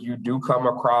whenever you do come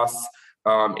across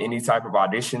any type of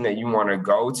audition that you want to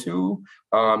go to,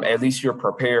 at least you're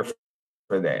prepared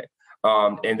for that.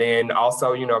 And then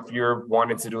also, you know, if you're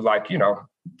wanting to do, like, you know,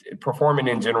 performing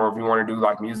in general, if you want to do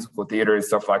like musical theater and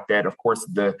stuff like that, of course,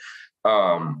 the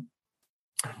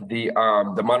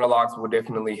monologues will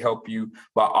definitely help you,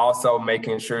 but also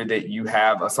making sure that you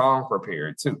have a song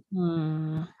prepared too.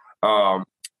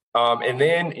 And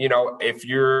then, you know, if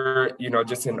you're, you know,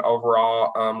 just an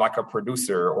overall, like a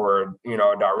producer or, you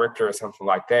know, a director or something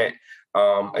like that,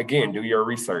 again, do your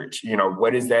research. You know,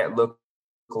 what does that look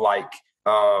like?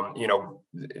 You know,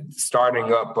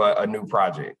 starting up a new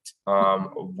project,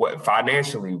 what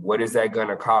financially, what is that going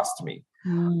to cost me?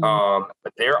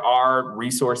 But there are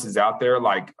resources out there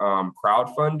like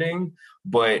crowdfunding,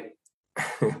 but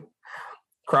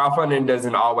crowdfunding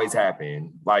doesn't always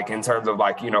happen. Like, in terms of,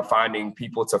 like, you know, finding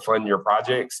people to fund your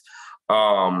projects.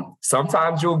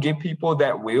 Sometimes you'll get people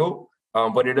that will,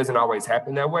 but it doesn't always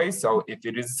happen that way. So if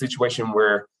it is a situation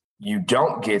where you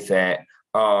don't get that,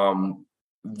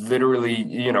 literally,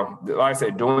 you know, like I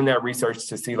said, doing that research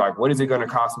to see, like, what is it going to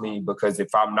cost me? Because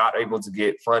if I'm not able to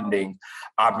get funding,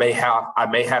 I may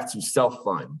have to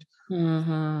self-fund.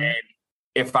 And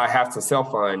if I have to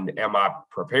self-fund, am I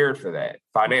prepared for that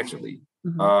financially?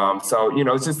 So, you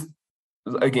know, it's just,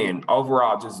 again,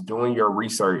 overall, just doing your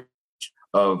research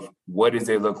of what does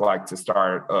it look like to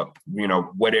start up, you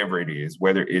know, whatever it is,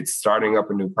 whether it's starting up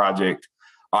a new project,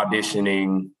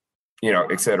 auditioning, you know,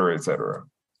 et cetera, et cetera.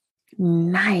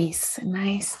 Nice.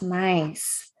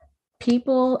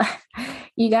 People,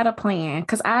 you got a plan,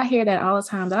 because I hear that all the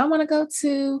time, that I want to go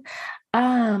to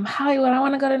Hollywood, I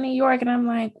want to go to New York, and I'm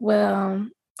like, well,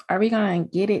 are we going to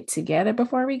get it together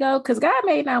before we go? Because God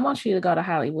may not want you to go to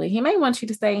Hollywood. He may want you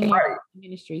to stay in your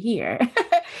ministry here.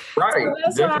 Right. So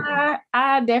that's why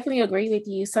I definitely agree with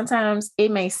you. Sometimes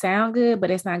it may sound good, but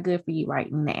it's not good for you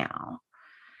right now.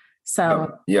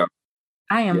 So yeah.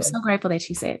 I am so grateful that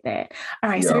you said that. All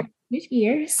right, so switch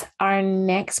gears. Our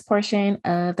next portion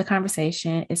of the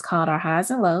conversation is called our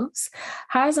highs and lows.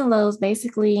 Highs and lows,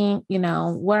 basically, you know,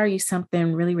 what are you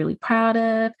something really, really proud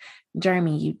of?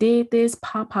 Jeremy, you did this.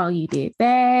 Pawpaw, you did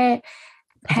that.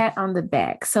 Pat on the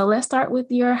back. So let's start with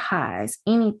your highs.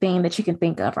 Anything that you can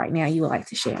think of right now you would like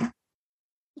to share?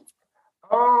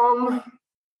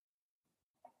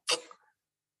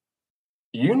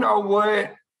 You know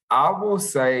what? I will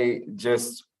say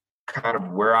just kind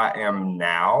of where I am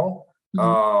now.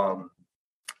 I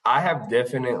have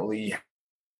definitely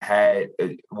had,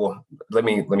 well, let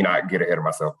me not get ahead of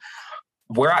myself.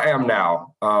 Where I am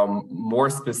now, more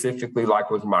specifically, like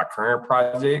with my current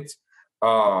project,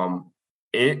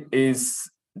 it is,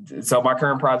 so my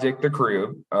current project, The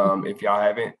Crib, if y'all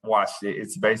haven't watched it,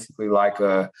 it's basically like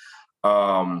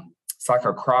it's like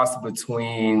a cross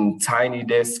between Tiny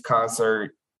Desk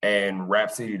Concert and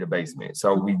Rhapsody the Basement.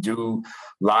 So we do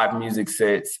live music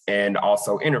sets and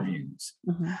also interviews.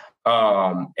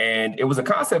 And it was a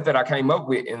concept that I came up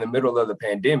with in the middle of the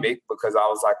pandemic, because I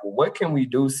was like, well, what can we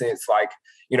do, since, like,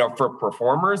 you know, for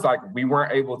performers, like, we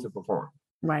weren't able to perform.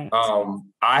 Right.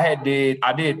 I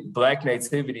did Black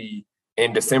Nativity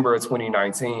in December of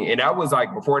 2019. And that was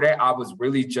like, before that, I was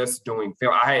really just doing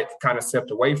film. I had kind of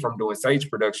stepped away from doing stage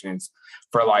productions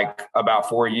for like about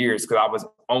 4 years, because I was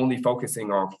only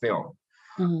focusing on film.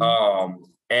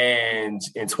 And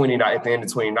at the end of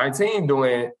 2019,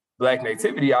 doing Black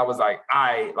Nativity, I was like,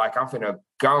 I'm finna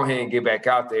go ahead and get back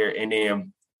out there. And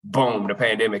then boom, the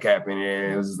pandemic happened.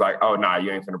 And it was like, oh, nah,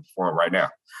 you ain't finna perform right now.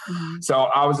 So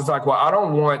I was just like, well, I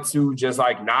don't want to just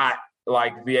like not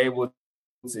like be able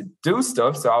to do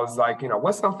stuff. So I was like, you know,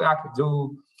 what's something I could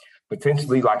do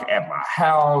potentially like at my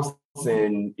house,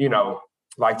 and, you know,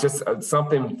 like just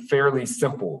something fairly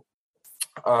simple.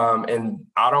 And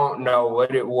I don't know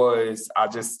what it was. I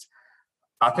don't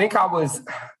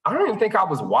even think I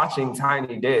was watching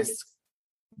Tiny Desk,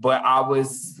 but I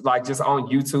was like just on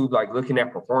YouTube, like looking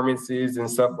at performances and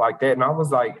stuff like that. And I was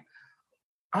like,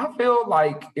 I feel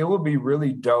like it would be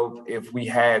really dope if we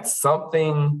had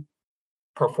something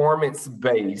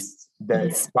performance-based that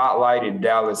spotlighted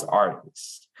Dallas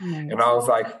artists. And I was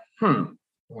like,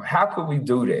 well, how could we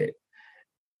do that?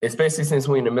 especially since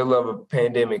we're in the middle of a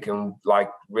pandemic and like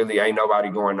really ain't nobody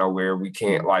going nowhere. We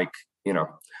can't like,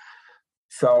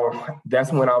 So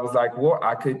that's when I was like, well,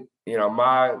 I could,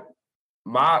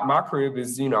 my crib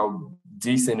is,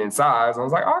 decent in size. I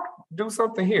was like, I could do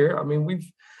something here. I mean,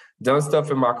 we've done stuff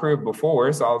in my crib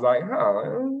before. So I was like,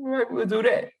 maybe we'll do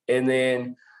that. And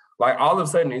then like all of a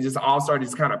sudden it just all started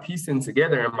just kind of piecing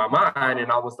together in my mind.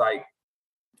 And I was like,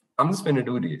 I'm just going to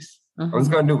do this. I'm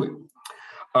just going to do it.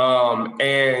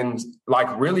 And like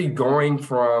really going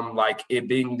from like it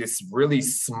being this really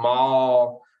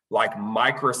small, like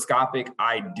microscopic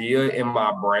idea in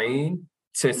my brain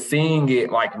to seeing it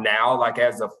like now, like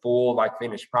as a full, like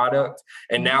finished product.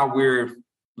 And now we're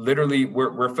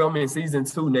filming season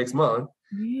 2 next month,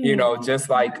 just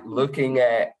like looking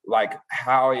at like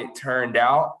how it turned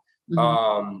out,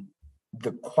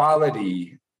 the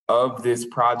quality of this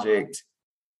project.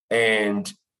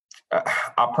 And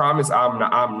I promise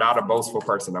I'm not a boastful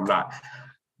person. I'm not,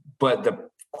 but the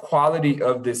quality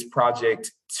of this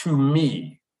project to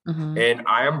me, and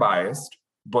I am biased,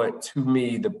 but to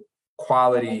me, the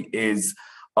quality is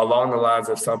along the lines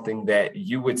of something that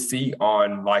you would see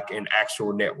on like an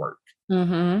actual network.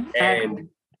 And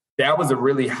that was a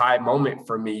really high moment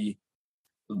for me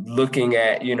looking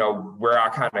at, where I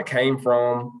kind of came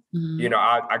from.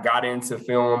 I got into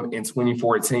film in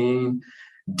 2014,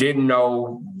 didn't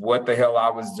know what the hell I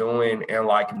was doing. And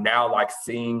like now, like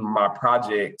seeing my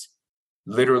project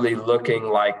literally looking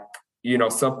like,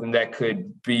 something that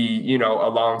could be,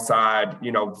 alongside,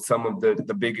 some of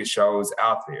the biggest shows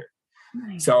out there.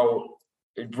 Nice. So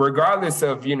regardless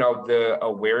of, the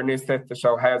awareness that the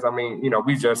show has, I mean,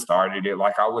 we just started it.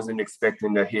 Like I wasn't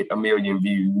expecting to hit 1 million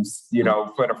views,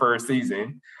 for the first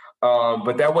season.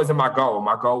 But that wasn't my goal.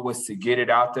 My goal was to get it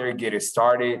out there, get it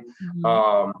started,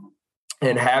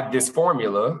 and have this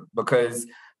formula because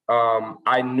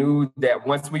I knew that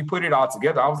once we put it all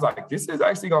together, I was like, this is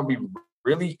actually going to be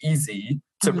really easy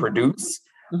to produce,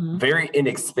 very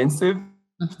inexpensive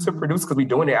to produce because we're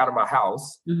doing it out of my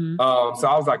house. So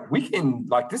I was like,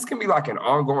 this can be like an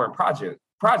ongoing project.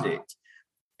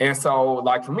 And so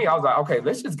like for me, I was like, okay,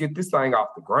 let's just get this thing off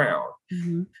the ground.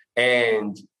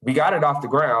 And we got it off the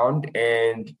ground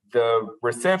and the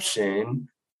reception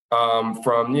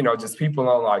from, just people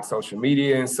on like social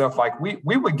media and stuff, like we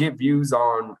would get views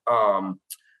on, on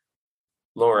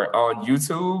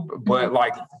YouTube, but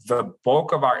like the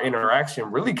bulk of our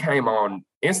interaction really came on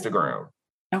Instagram.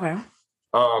 Okay.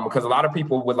 Because a lot of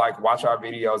people would like watch our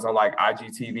videos on like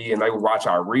IGTV and they would watch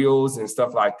our reels and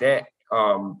stuff like that.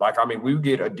 We would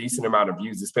get a decent amount of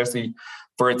views, especially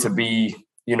for it to be,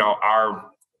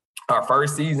 our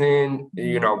first season.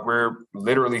 We're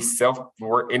literally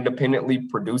we're independently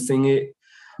producing it.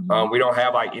 We don't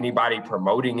have like anybody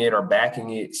promoting it or backing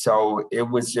it. So it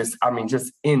was just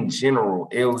in general,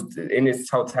 it was in its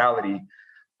totality,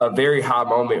 a very high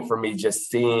moment for me, just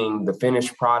seeing the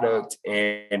finished product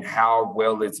and how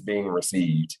well it's being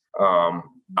received. I'm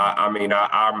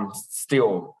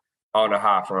still on a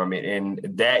high from it. And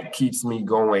that keeps me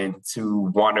going to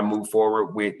want to move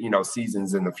forward with,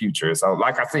 seasons in the future. So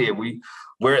like I said,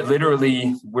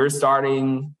 we're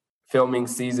starting filming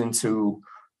season 2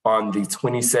 on the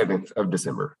 27th of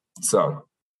December. So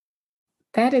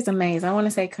that is amazing. I want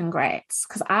to say congrats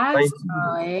because I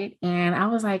saw it and I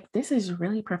was like, this is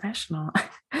really professional.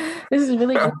 This is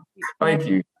really good. Thank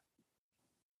you.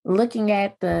 Looking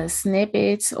at the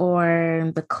snippets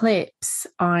or the clips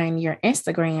on your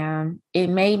Instagram, it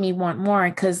made me want more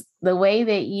because the way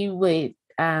that you would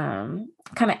kind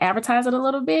of advertise it a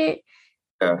little bit,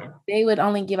 they would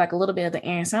only give like a little bit of the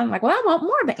answer. I'm like, well, I want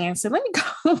more of the answer. Let me go.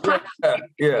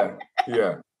 Yeah.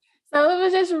 So it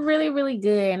was just really, really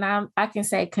good. And I can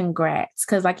say congrats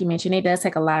because like you mentioned, it does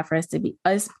take a lot for us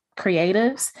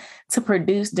creatives to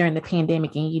produce during the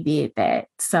pandemic and you did that.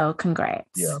 So congrats.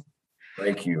 Yeah.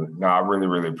 Thank you. No, I really,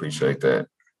 really appreciate that.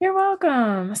 You're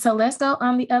welcome. So let's go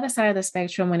on the other side of the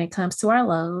spectrum when it comes to our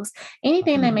lows.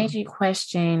 Anything that made you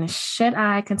question, should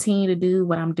I continue to do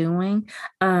what I'm doing?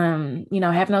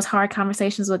 Having those hard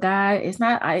conversations with God, it's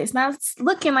not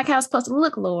looking like how it's supposed to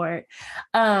look, Lord.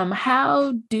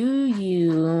 How do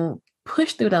you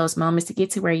push through those moments to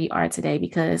get to where you are today?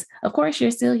 Because of course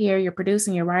you're still here, you're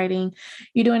producing, you're writing,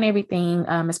 you're doing everything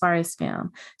as far as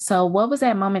film. So what was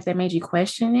that moment that made you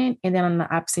question it? And then on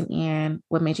the opposite end,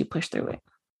 what made you push through it?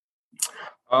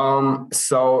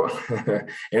 So, and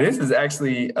this is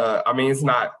actually, it's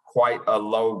not quite a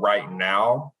low right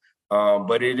now,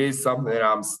 but it is something that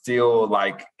I'm still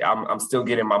like, I'm still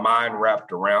getting my mind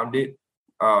wrapped around it.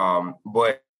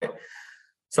 But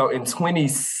so in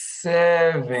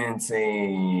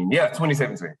 2017,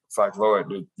 it's like,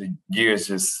 Lord, the years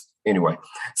just Anyway,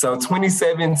 so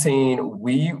 2017,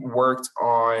 we worked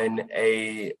on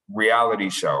a reality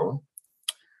show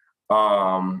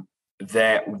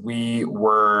that we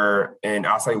were, and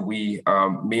I'll say we,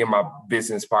 me and my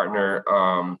business partner,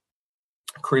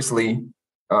 Chris Lee,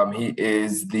 he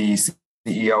is the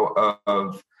CEO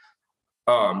of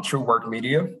True Work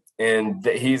Media, and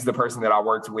he's the person that I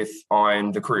worked with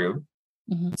on The Crib.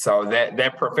 Mm-hmm. So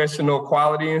that professional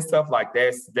quality and stuff like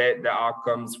that all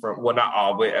comes from, well, not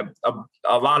all, but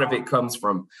a lot of it comes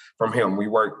from him. We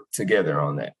worked together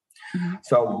on that. Mm-hmm.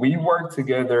 So we worked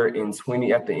together summer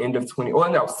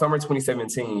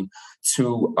 2017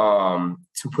 to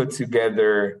put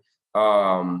together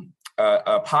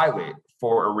a pilot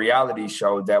for a reality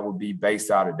show that would be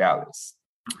based out of Dallas.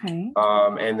 Okay.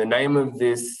 And the name of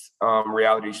this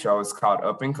reality show is called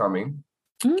Up and Coming.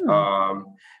 Mm.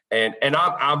 And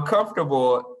I'm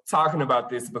comfortable talking about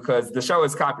this because the show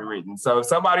is copywritten. So if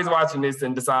somebody's watching this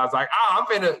and decides like, I'm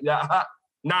finna,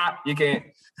 nah, you can't.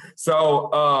 So,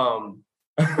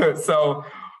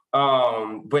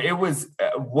 but it was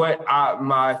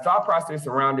my thought process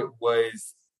around it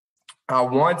was, I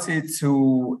wanted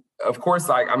to, of course,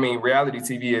 reality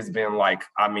TV has been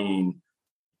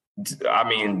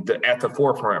at the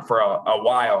forefront for a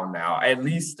while now, at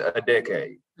least a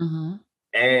decade. Mm-hmm.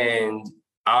 And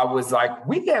I was like,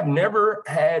 we have never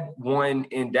had one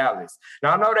in Dallas.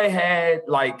 Now, I know they had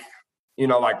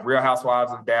Real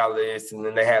Housewives of Dallas, and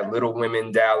then they had Little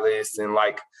Women Dallas, and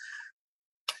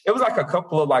it was a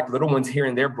couple of little ones here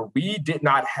and there, but we did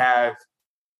not have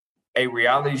a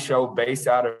reality show based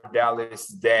out of Dallas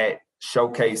that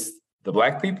showcased the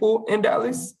Black people in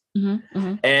Dallas. Mm-hmm,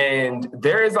 mm-hmm. And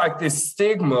there is this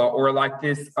stigma or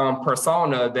this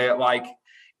persona that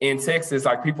in Texas,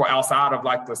 people outside of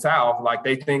the South,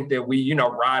 they think that we,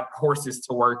 ride horses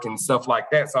to work and stuff like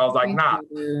that. So I was like, nah,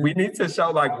 we need to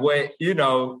show what,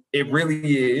 it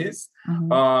really is.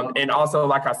 Mm-hmm. And also,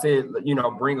 like I said,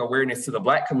 bring awareness to the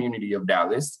Black community of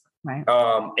Dallas. Right.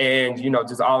 And,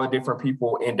 just all the different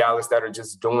people in Dallas that are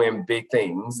just doing big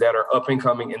things that are up and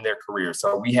coming in their career.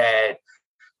 So we had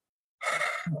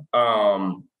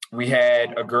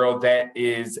a girl that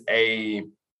is a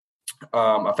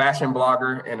fashion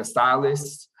blogger and a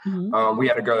stylist. Mm-hmm. We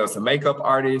had a girl that's a makeup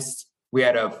artist. We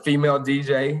had a female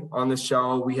DJ on the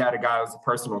show. We had a guy who's a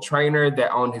personal trainer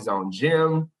that owned his own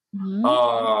gym.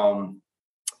 Mm-hmm.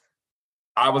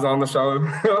 I was on the show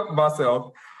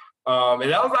myself. And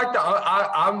that was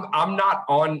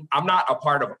I'm not a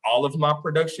part of all of my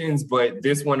productions, but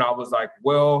this one I was like,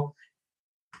 well,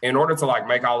 in order to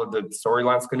make all of the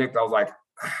storylines connect, I was like,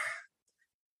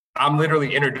 I'm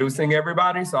literally introducing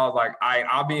everybody. So I was like,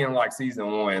 I'll be in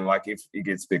season 1, if it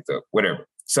gets picked up, whatever.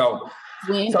 So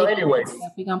anyways,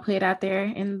 we're gonna put it out there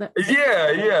in the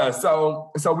yeah.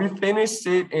 So we finished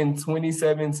it in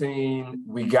 2017.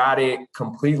 We got it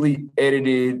completely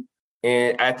edited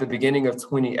at the beginning of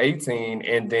 2018,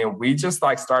 and then we just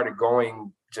started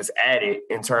going just at it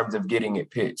in terms of getting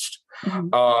it pitched.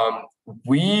 Mm-hmm.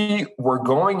 We were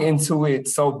going into it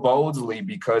so boldly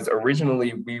because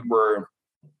originally we were,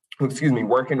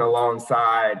 working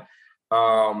alongside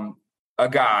a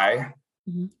guy.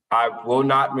 Mm-hmm. I will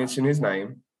not mention his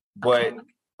name, but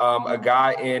a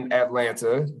guy in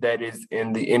Atlanta that is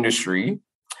in the industry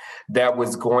that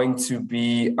was going to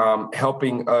be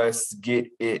helping us get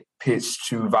it pitched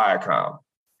to Viacom.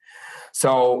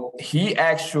 So he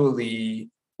actually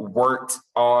worked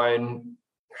on.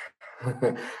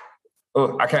 I'm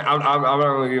not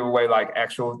going to give away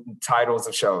actual titles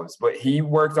of shows, but he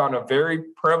worked on a very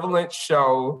prevalent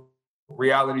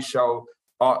reality show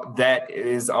that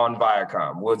is on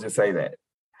Viacom. We'll just say that.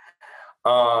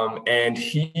 And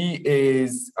he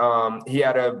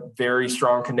had a very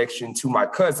strong connection to my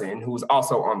cousin, who was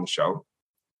also on the show.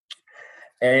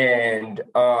 And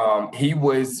he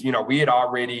was, we had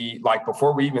already,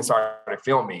 before we even started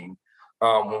filming,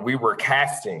 when we were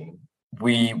casting,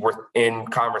 we were in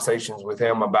conversations with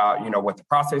him about, what the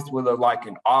process would look like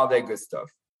and all that good stuff.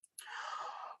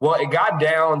 Well, it got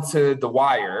down to the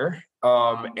wire.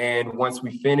 And once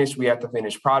we finished, we had the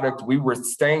finished product. We were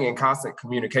staying in constant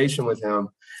communication with him.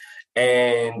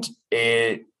 And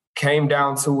it came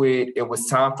down to it. It was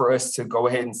time for us to go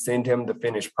ahead and send him the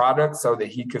finished product so that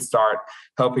he could start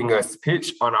helping us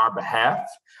pitch on our behalf.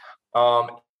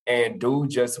 And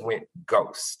dude just went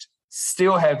ghost.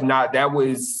 Still have not, that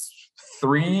was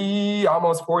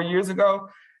almost 4 years ago.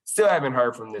 Still haven't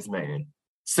heard from this man.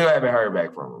 Still haven't heard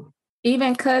back from him.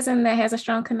 Even cousin that has a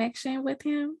strong connection with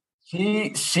him?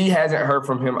 She hasn't heard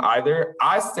from him either.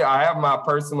 I have my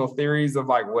personal theories of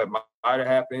what might have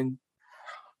happened.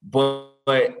 But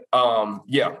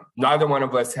yeah, neither one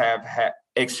of us have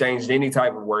exchanged any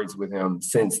type of words with him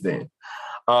since then.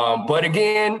 But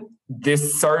again,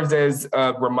 this serves as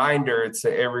a reminder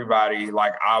to everybody.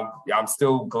 Like I'm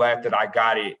still glad that I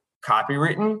got it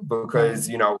copywritten because,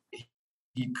 you know,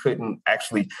 he couldn't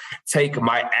actually take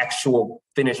my actual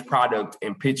finished product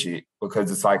and pitch it because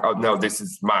it's like, oh no, this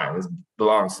is mine. This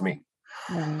belongs to me.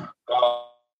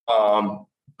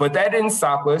 But that didn't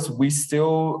stop us. We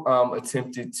still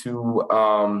attempted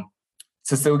to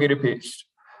still get it pitched.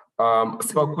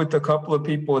 Spoke with a couple of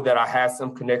people that I had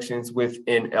some connections with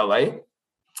in LA.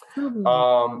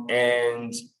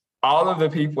 And all of the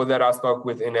people that I spoke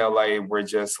with in LA were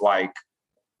just like,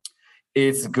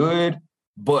 it's good,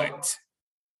 but,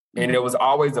 and it was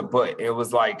always a but. It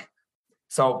was like,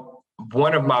 so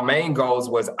one of my main goals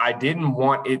was I didn't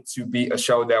want it to be a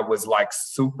show that was like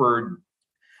super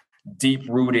deep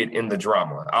rooted in the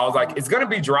drama. I was like, it's going to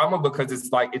be drama because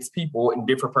it's like, it's people and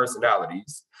different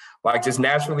personalities. Like just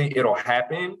naturally it'll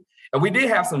happen. And we did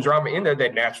have some drama in there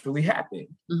that naturally happened.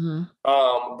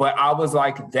 But I was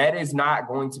like, that is not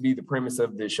going to be the premise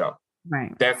of this show.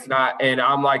 Right. That's not. And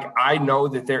I'm like, I know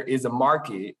that there is a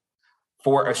market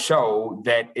for a show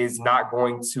that is not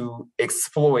going to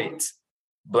exploit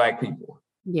Black people.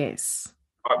 Yes.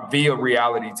 Via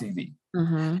reality TV.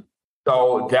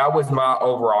 So that was my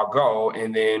overall goal.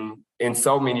 And then in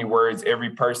so many words,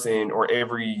 every person or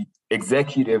every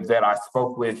executive that I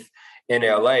spoke with in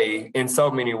LA, in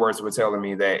so many words, were telling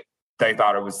me that they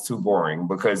thought it was too boring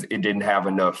because it didn't have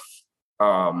enough.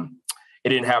 It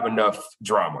didn't have enough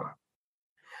drama.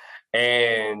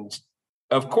 And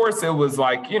of course, it was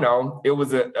like, you know, it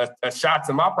was a shot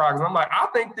to my progress. I'm like, I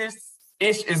think this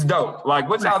ish is dope. Like,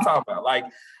 what y'all talking about?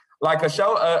 Like a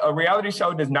show, a reality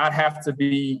show does not have to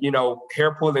be, you know,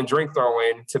 hair pulling, drink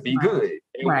throwing to be good.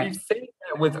 And we've seen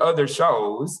that with other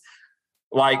shows.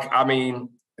 Like, I mean,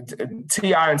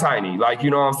 T.I. and Tiny, like, you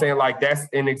know what I'm saying? Like, that's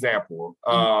an example.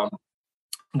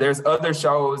 There's other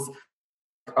shows.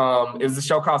 It was a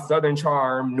show called Southern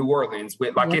Charm, New Orleans,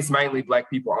 with like, it's mainly Black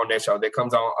people on that show that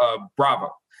comes on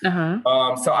Bravo.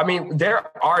 So, I mean, there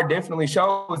are definitely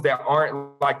shows that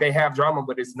aren't like they have drama,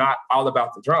 but it's not all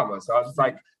about the drama. So I was just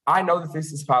like, I know that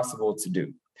this is possible to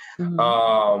do.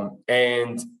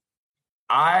 And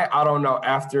I don't know,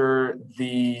 after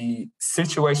the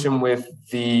situation with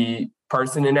the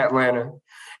person in Atlanta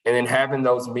and then having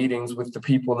those meetings with the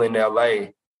people in LA,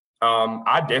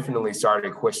 I definitely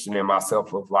started questioning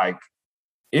myself of like,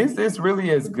 is this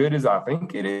really as good as I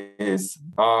think it is?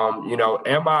 You know,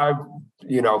 am I,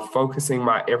 you know, focusing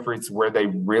my efforts where they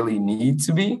really need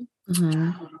to be?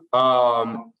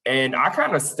 And I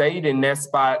kind of stayed in that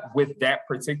spot with that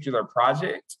particular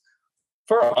project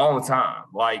for a long time,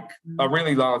 like a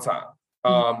really long time.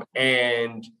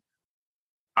 And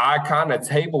I kind of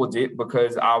tabled it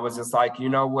because I was just like, you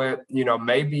know what, you know,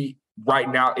 maybe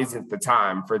right now isn't the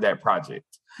time for that project.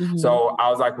 So I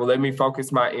was like, well, let me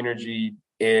focus my energy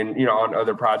in, you know, on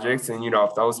other projects. And, you know,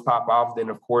 if those pop off, then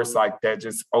of course, like that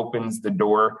just opens the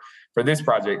door for this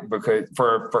project because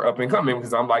for up and coming,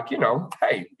 because I'm like, you know,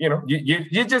 hey, you know,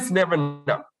 you just never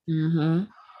know. And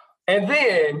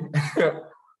then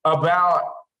about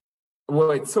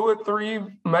 2 or 3,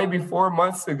 maybe 4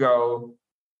 months ago,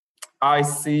 I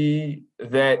see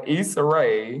that Issa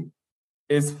Rae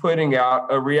is putting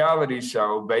out a reality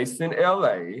show based in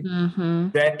LA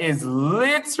that is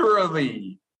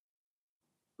literally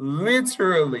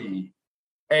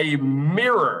a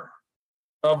mirror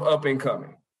of Up and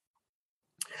Coming.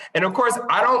 And of course,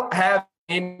 I don't have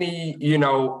any, you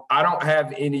know,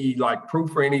 like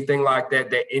proof or anything like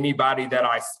that anybody that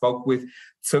I spoke with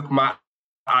took my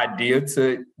idea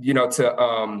to, you know,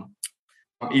 to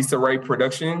Issa Rae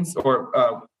Productions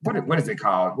or what is it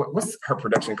called? What's her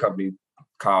production company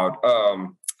called?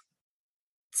 Oh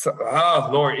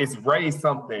Lord, it's Ray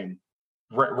something.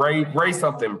 Ray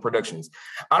something Productions.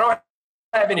 I don't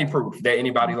have any proof that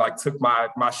anybody like took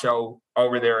my show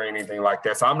over there or anything like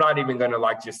that. So I'm not even gonna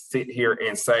like just sit here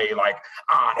and say like,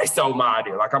 they stole my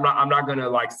idea. Like I'm not gonna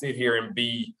like sit here and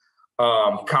be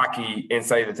cocky and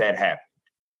say that happened.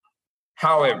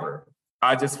 However,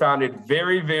 I just found it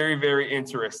very, very, very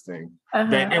interesting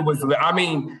that it was, I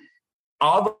mean,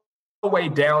 all the way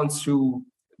down to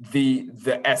the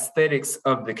aesthetics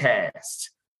of the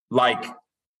cast. Like,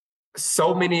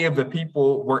 so many of the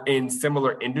people were in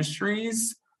similar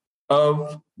industries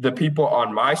of the people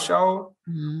on my show.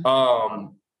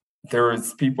 There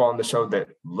was people on the show that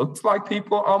looked like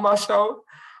people on my show.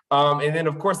 And then,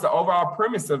 of course, the overall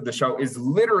premise of the show is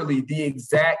literally the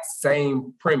exact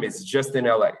same premise, just in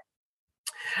LA.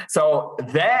 So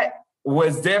that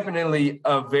was definitely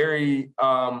a very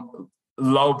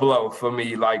low blow for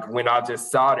me. Like when I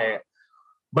just saw that,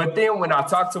 But then when I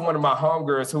talked to one of my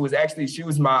homegirls, she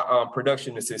was my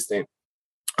production assistant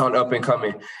on Up and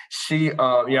Coming. She,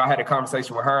 I had a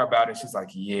conversation with her about it. She's like,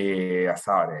 yeah, I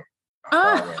saw that.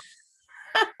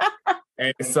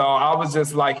 And so I was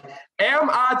just like, am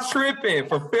I tripping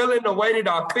for feeling the way that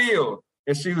I feel?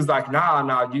 And she was like, you're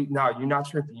not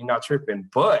tripping. You're not tripping.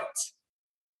 But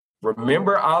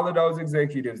remember all of those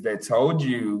executives that told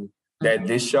you that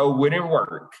this show wouldn't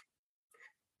work.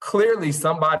 Clearly,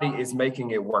 somebody is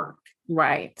making it work.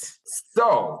 Right.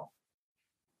 So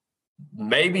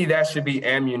maybe that should be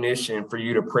ammunition for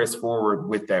you to press forward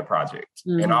with that project.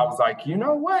 Mm-hmm. And I was like, you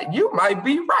know what? You might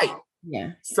be right.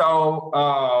 Yeah. So,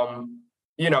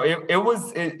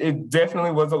 it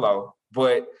definitely was a low,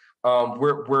 but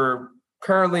we're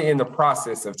currently in the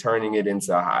process of turning it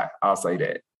into a high. I'll say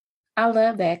that. I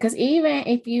love that, because even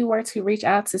if you were to reach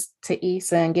out to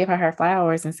Issa and give her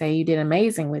flowers and say you did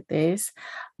amazing with this,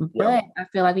 but I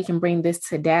feel like we can bring this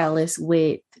to Dallas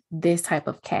with this type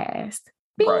of cast.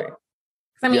 Right.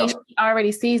 I mean, she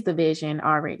already sees the vision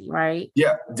already, right?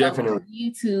 Yeah, definitely. So for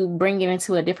you to bring it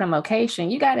into a different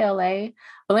location, you got LA,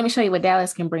 but let me show you what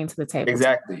Dallas can bring to the table.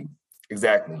 Exactly.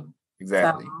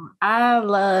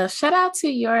 So shout out to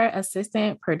your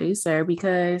assistant producer,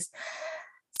 because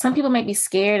some people may be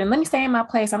scared, and let me stay in my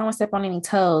place. I don't want to step on any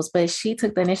toes, but she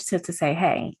took the initiative to say,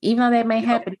 hey, even though that may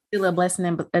happen, it's still a blessing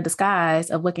in a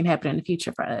disguise of what can happen in the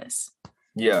future for us.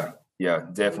 Yeah,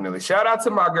 definitely. Shout out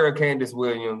to my girl, Candace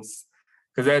Williams.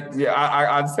 Because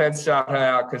I just had to shout her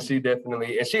out, because she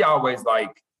definitely, and she always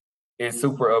is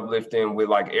super uplifting with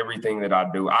everything that I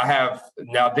do.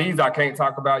 These I can't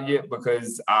talk about yet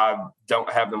because I don't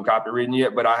have them copywritten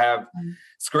yet, but I have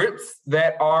scripts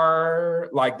that are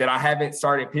that I haven't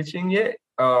started pitching yet.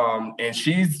 And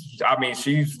she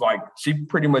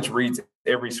pretty much reads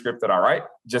every script that I write,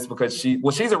 just because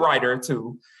she's a writer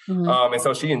too. Mm-hmm. And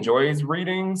so she enjoys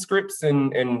reading scripts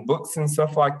and books and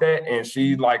stuff like that. And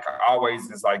she always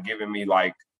is giving me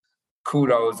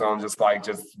kudos on just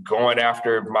going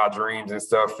after my dreams and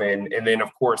stuff. And then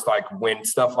of course, when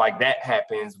stuff like that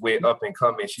happens with Up and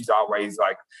Coming, she's always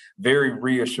very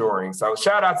reassuring. So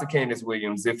shout out to Candace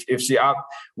Williams. I'm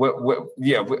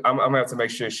gonna have to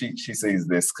make sure she sees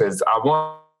this, because I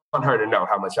want her to know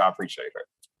how much I appreciate her.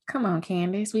 Come on,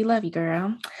 Candace. We love you,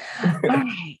 girl. All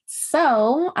right.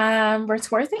 So we're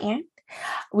towards the end.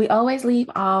 We always leave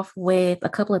off with a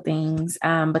couple of things,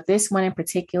 but this one in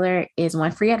particular is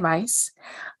one free advice.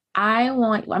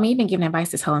 You've been giving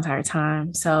advice this whole entire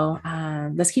time. So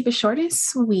let's keep it short and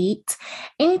sweet.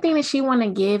 Anything that you want to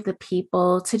give the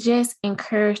people to just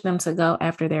encourage them to go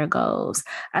after their goals.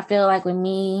 I feel like with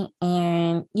me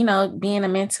and, being a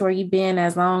mentor, you've been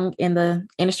as long in the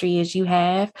industry as you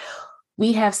have,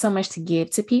 we have so much to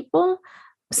give to people.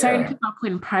 Certain people are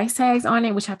putting price tags on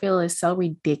it, which I feel is so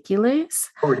ridiculous.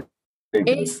 It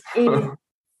is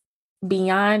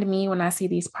beyond me when I see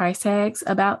these price tags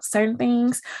about certain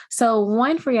things. So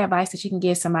one free advice that you can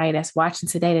give somebody that's watching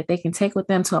today that they can take with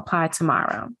them to apply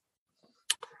tomorrow.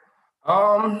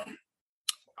 I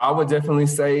would definitely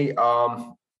say,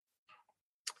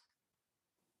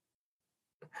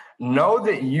 know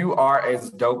that you are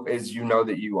as dope as you know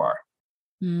that you are.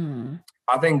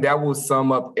 I think that will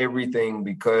sum up everything,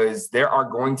 because there are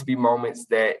going to be moments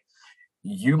that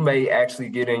you may actually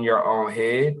get in your own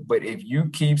head, but if you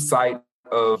keep sight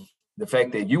of the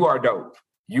fact that you are dope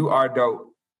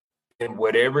in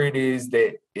whatever it is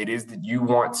that you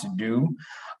want to do,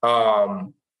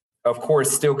 of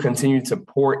course, still continue to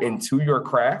pour into your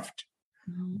craft,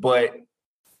 but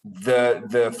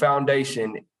the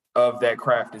foundation of that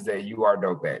craft is that you are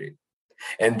dope at it.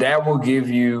 And that will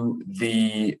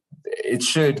it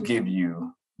should give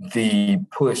you the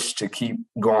push to keep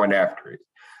going after it.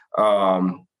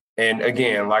 And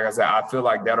again, like I said, I feel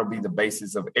like that'll be the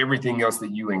basis of everything else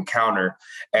that you encounter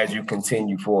as you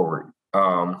continue forward.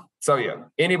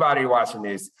 Anybody watching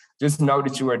this, just know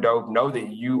that you are dope. Know that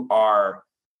you are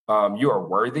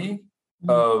worthy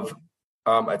of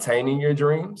attaining your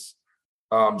dreams.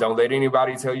 Don't let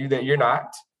anybody tell you that you're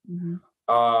not.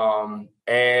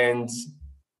 And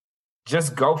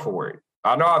just go for it.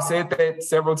 I know I've said that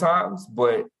several times,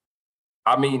 but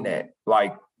I mean that.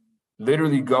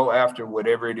 Literally go after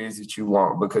whatever it is that you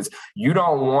want, because you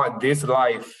don't want this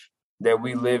life that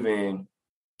we live in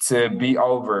to be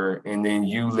over and then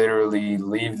you literally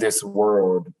leave this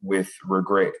world with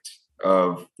regret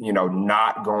of,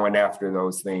 not going after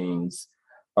those things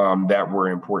that were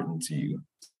important to you.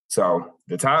 So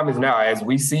the time is now. As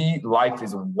we see, life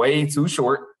is way too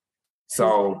short.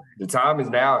 So the time is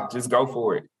now. Just go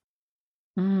for it.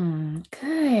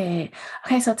 Good.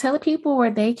 Okay, so tell the people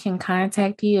where they can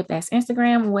contact you, if that's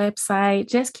Instagram, website,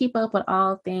 just keep up with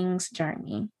all things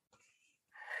Jeremy.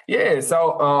 Yeah.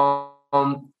 So,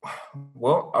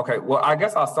 well, okay. Well, I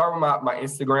guess I'll start with my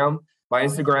Instagram. My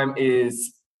Instagram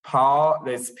is Paul.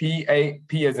 That's P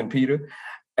as in Peter,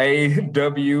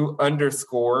 AW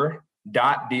underscore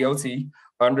 .dot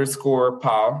underscore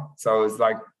Paul. So it's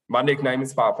like my nickname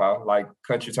is Paw, like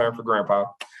country term for grandpa.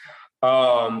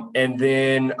 And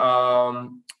then I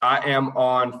am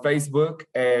on Facebook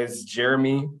as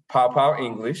Jeremy Paw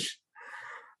English.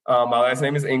 My last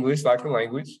name is English, like the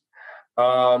language.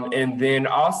 And then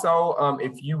also,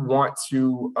 if you want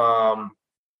to,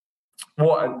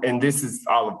 well, and this is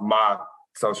all of my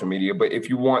social media, but if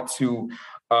you want to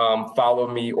follow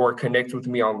me or connect with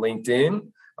me on LinkedIn,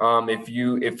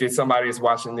 if it's somebody that's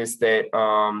watching this that,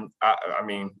 I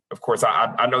mean, of course,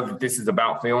 I know that this is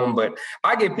about film, but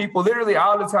I get people literally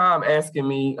all the time asking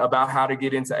me about how to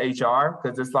get into HR,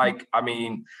 because it's like, I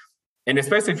mean, and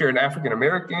especially if you're an African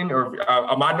American or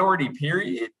a minority,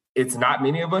 period, it's not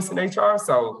many of us in HR.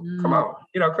 So come on,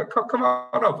 come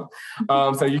on over.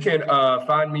 So you can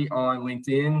find me on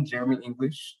LinkedIn, Jeremy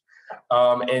English.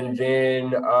 And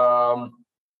then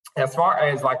as far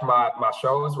as like my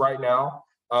shows right now,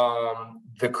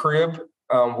 The Crib,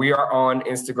 we are on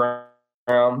Instagram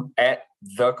at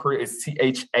The Crib, it's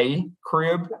THA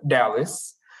Crib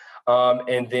Dallas.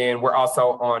 And then we're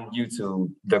also on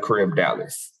YouTube, The Crib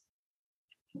Dallas.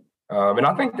 And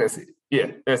I think that's it.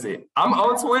 Yeah, that's it. I'm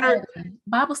on Twitter.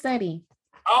 Bible study.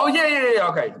 Oh, yeah.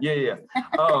 Okay. Yeah.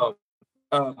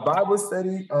 Bible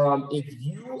study. If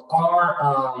you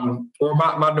are, or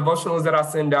my devotionals that I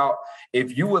send out,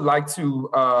 if you would like to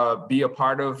be a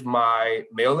part of my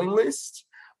mailing list,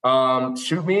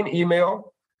 shoot me an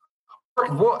email.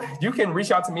 Well, you can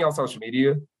reach out to me on social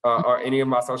media or any of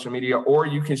my social media, or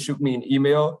you can shoot me an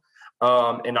email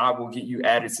and I will get you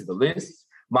added to the list.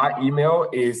 My email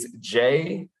is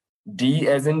JD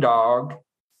as in dog,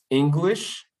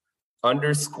 English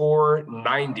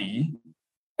 _90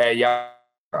 at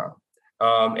Yahoo.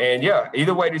 And yeah,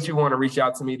 either way that you want to reach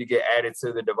out to me to get added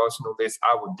to the devotional list,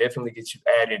 I will definitely get you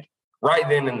added right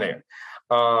then and there.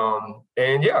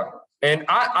 And yeah, and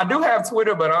I do have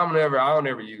Twitter, but I don't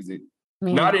ever use it.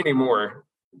 Not anymore.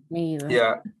 Me either.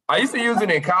 Yeah, I used to use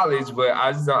it in college, but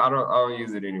I don't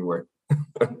use it anywhere.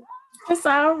 That's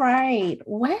all right.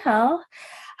 Well,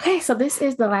 okay, so this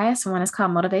is the last one. It's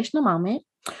called Motivational Moment.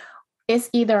 It's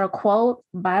either a quote,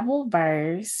 Bible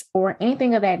verse, or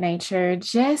anything of that nature,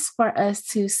 just for us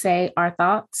to say our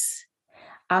thoughts.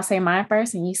 I'll say mine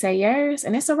first and you say yours,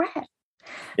 and it's a wrap.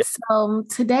 Yep. So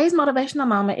today's motivational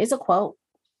moment is a quote.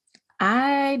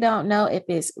 I don't know if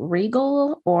it's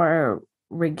Regal or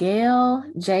Regale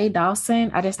J. Dawson.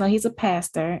 I just know he's a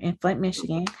pastor in Flint,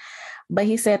 Michigan. But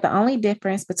he said the only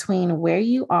difference between where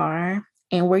you are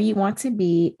and where you want to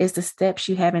be is the steps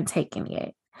you haven't taken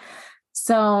yet.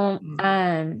 So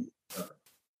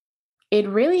it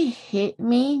really hit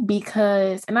me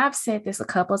because, and I've said this a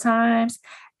couple of times,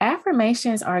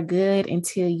 affirmations are good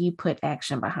until you put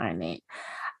action behind it.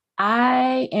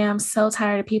 I am so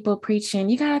tired of people preaching,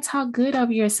 you got to talk good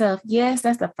over yourself. Yes,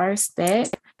 that's the first step.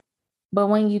 But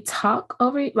when you talk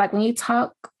over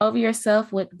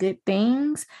yourself with good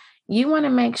things, you want to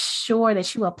make sure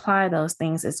that you apply those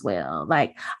things as well.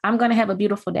 Like, I'm going to have a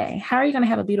beautiful day. How are you going to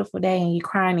have a beautiful day and you're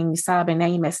crying and you're sobbing, now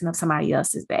you're messing up somebody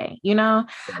else's day? I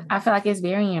feel like it's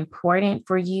very important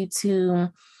for you to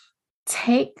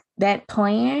take that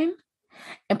plan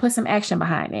and put some action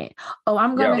behind it. Oh,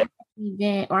 I'm going to have an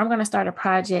event, or I'm going to start a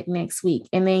project next week.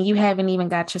 And then you haven't even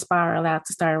got your spiral out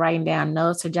to start writing down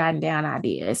notes or jotting down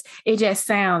ideas. It just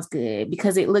sounds good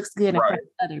because it looks good in front of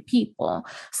other people.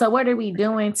 So what are we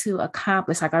doing to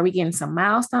accomplish? Like, are we getting some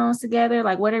milestones together?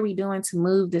 Like, what are we doing to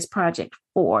move this project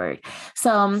forward?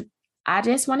 So I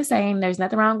just want to say, there's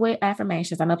nothing wrong with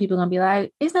affirmations. I know people are going to be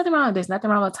like, there's nothing wrong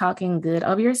with talking good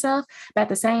over yourself. But at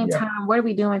the same time, what are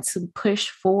we doing to push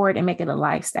forward and make it a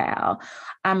lifestyle?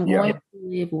 I'm going to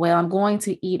live well. I'm going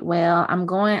to eat well.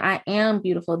 I am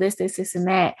beautiful. This, and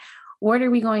that. What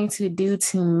are we going to do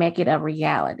to make it a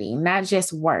reality? Not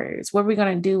just words. What are we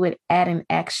going to do with adding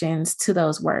actions to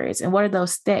those words? And what are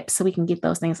those steps so we can get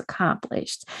those things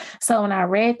accomplished? So when I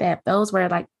read that, those were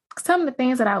like some of the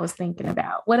things that I was thinking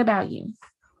about. What about you?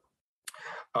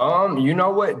 You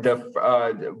know what? The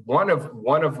one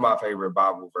of my favorite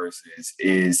Bible verses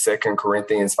is 2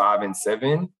 Corinthians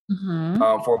 5:7.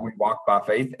 For we walk by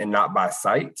faith and not by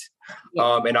sight.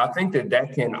 And I think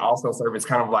that can also serve as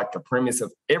kind of like the premise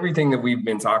of everything that we've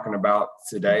been talking about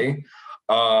today.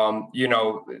 You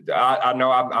know, I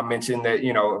know I mentioned that,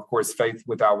 you know, of course, faith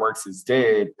without works is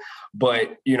dead.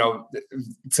 But, you know,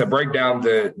 to break down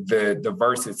the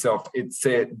verse itself, it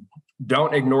said,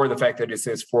 don't ignore the fact that it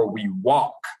says, for we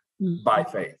walk by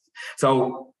faith.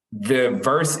 So the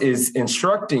verse is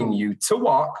instructing you to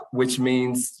walk, which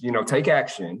means, you know, take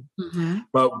action.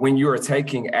 But when you are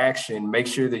taking action, make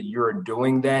sure that you're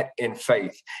doing that in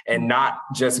faith and not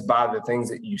just by the things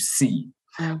that you see.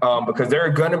 Because there are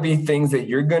going to be things that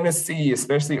you're going to see,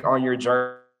 especially on your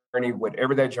journey,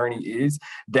 whatever that journey is,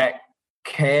 that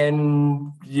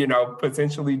can, you know,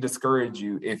 potentially discourage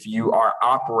you if you are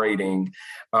operating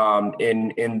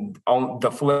in on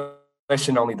the flesh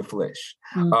and only the flesh.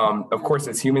 Of course,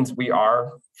 as humans, we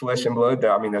are flesh and blood.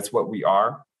 I mean, that's what we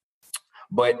are.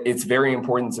 But it's very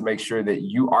important to make sure that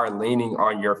you are leaning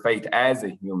on your faith as a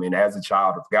human, as a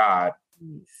child of God.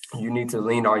 You need to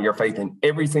lean on your faith in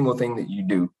every single thing that you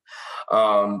do,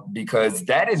 because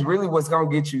that is really what's going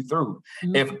to get you through.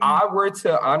 If I were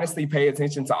to honestly pay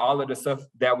attention to all of the stuff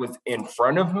that was in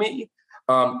front of me,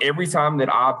 every time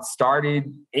that I've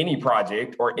started any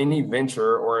project or any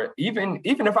venture, or even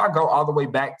if I go all the way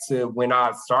back to when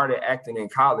I started acting in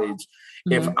college,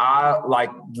 if I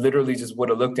like literally just would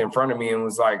have looked in front of me and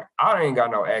was like, I ain't got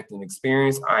no acting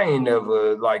experience. I ain't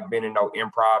never like been in no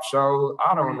improv show.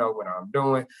 I don't know what I'm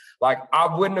doing. Like,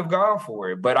 I wouldn't have gone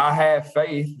for it. But I have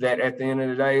faith that at the end of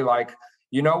the day, like,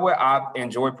 you know what? I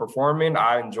enjoy performing.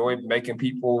 I enjoy making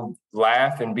people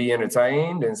laugh and be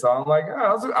entertained. And so I'm like,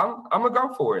 oh, I'm going to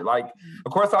go for it. Like,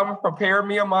 of course, I'm going to prepare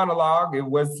me a monologue. It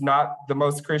was not the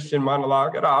most Christian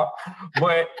monologue at all.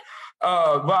 But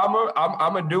I'm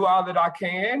gonna do all that I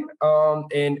can,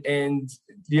 and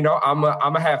you know, I'm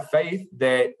gonna have faith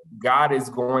that God is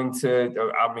going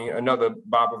to. I mean, another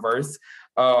Bible verse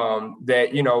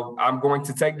that, you know, I'm going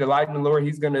to take delight in the Lord.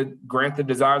 He's going to grant the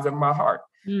desires of my heart.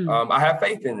 I have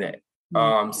faith in that.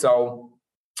 And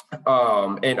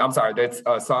I'm sorry, that's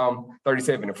Psalm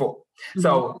 37:4.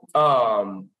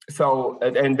 Psalm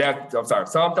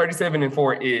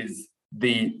 37:4 is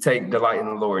the take delight in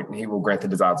the Lord and he will grant the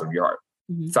desires of your heart.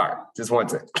 Sorry, just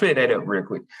wanted to clear that up real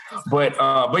quick. But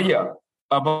yeah,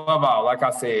 above all, like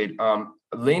I said,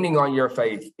 leaning on your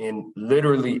faith in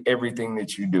literally everything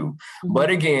that you do. But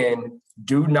again,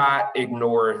 do not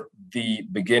ignore the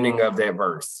beginning of that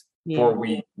verse. For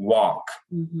we walk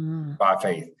by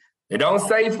faith. It don't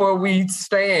say for we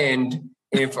stand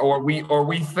or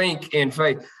we think in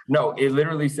faith. No, it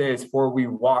literally says for we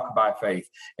walk by faith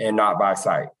and not by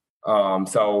sight.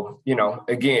 So, you know,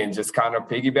 again, just kind of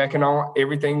piggybacking on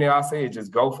everything that I said,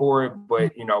 just go for it.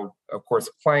 But, you know, of course,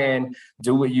 plan,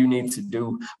 do what you need to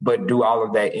do, but do all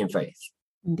of that in faith.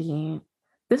 Indeed.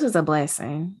 This was a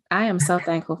blessing. I am so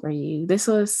thankful for you. This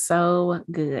was so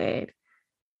good.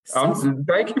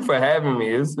 Thank you for having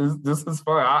me. This is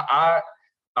fun.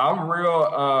 I'm real,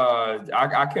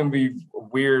 I can be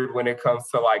weird when it comes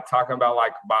to like talking about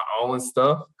like my own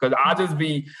stuff. Cause I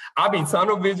be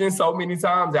tunnel vision so many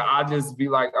times that I just be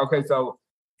like, okay, so,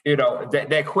 you know,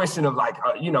 that question of like,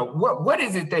 you know, what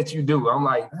is it that you do? I'm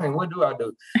like, hey, what do I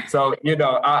do? So, you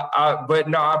know, but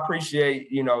no, I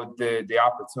appreciate, you know, the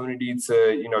opportunity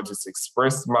to, you know, just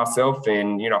express myself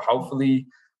and, you know, hopefully,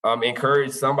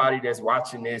 encourage somebody that's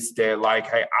watching this that like,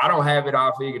 hey, I don't have it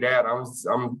all figured out.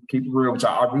 I'm keeping real with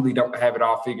y'all. I really don't have it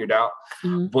all figured out,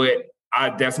 but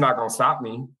that's not going to stop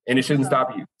me and it shouldn't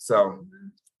stop you. So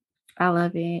I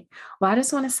love it. Well, I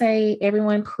just want to say,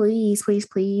 everyone, please, please,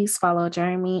 please follow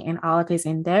Jeremy and all of his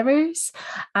endeavors.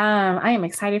 I am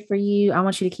excited for you. I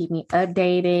want you to keep me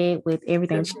updated with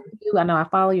everything you do. I know I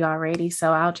follow you already,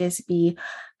 so I'll just be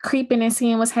creeping and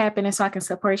seeing what's happening so I can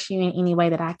support you in any way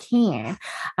that I can.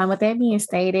 With that being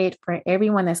stated, for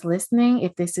everyone that's listening,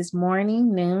 if this is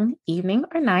morning, noon, evening,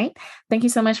 or night, thank you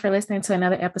so much for listening to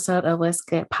another episode of What's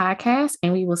Good Podcast,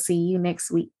 and we will see you next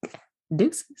week.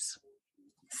 Deuces.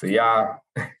 See y'all.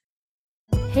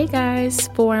 Hey guys,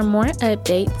 for more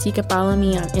updates, you can follow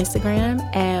me on Instagram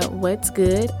at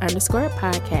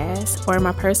whatsgood_podcast or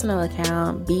my personal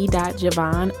account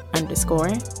b.javon_.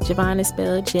 Javon is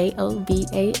spelled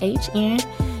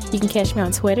Jovahn. You can catch me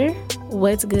on Twitter,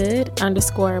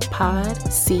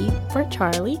 whatsgood_pod, C for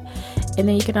Charlie. And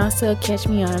then you can also catch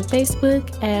me on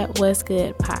Facebook at What's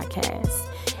Good Podcast.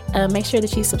 Make sure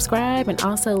that you subscribe and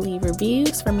also leave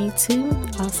reviews for me to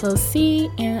also see,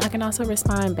 and I can also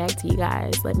respond back to you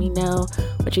guys. Let me know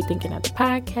what you're thinking of the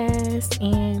podcast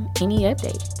and any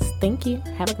updates. Thank you.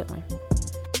 Have a good one.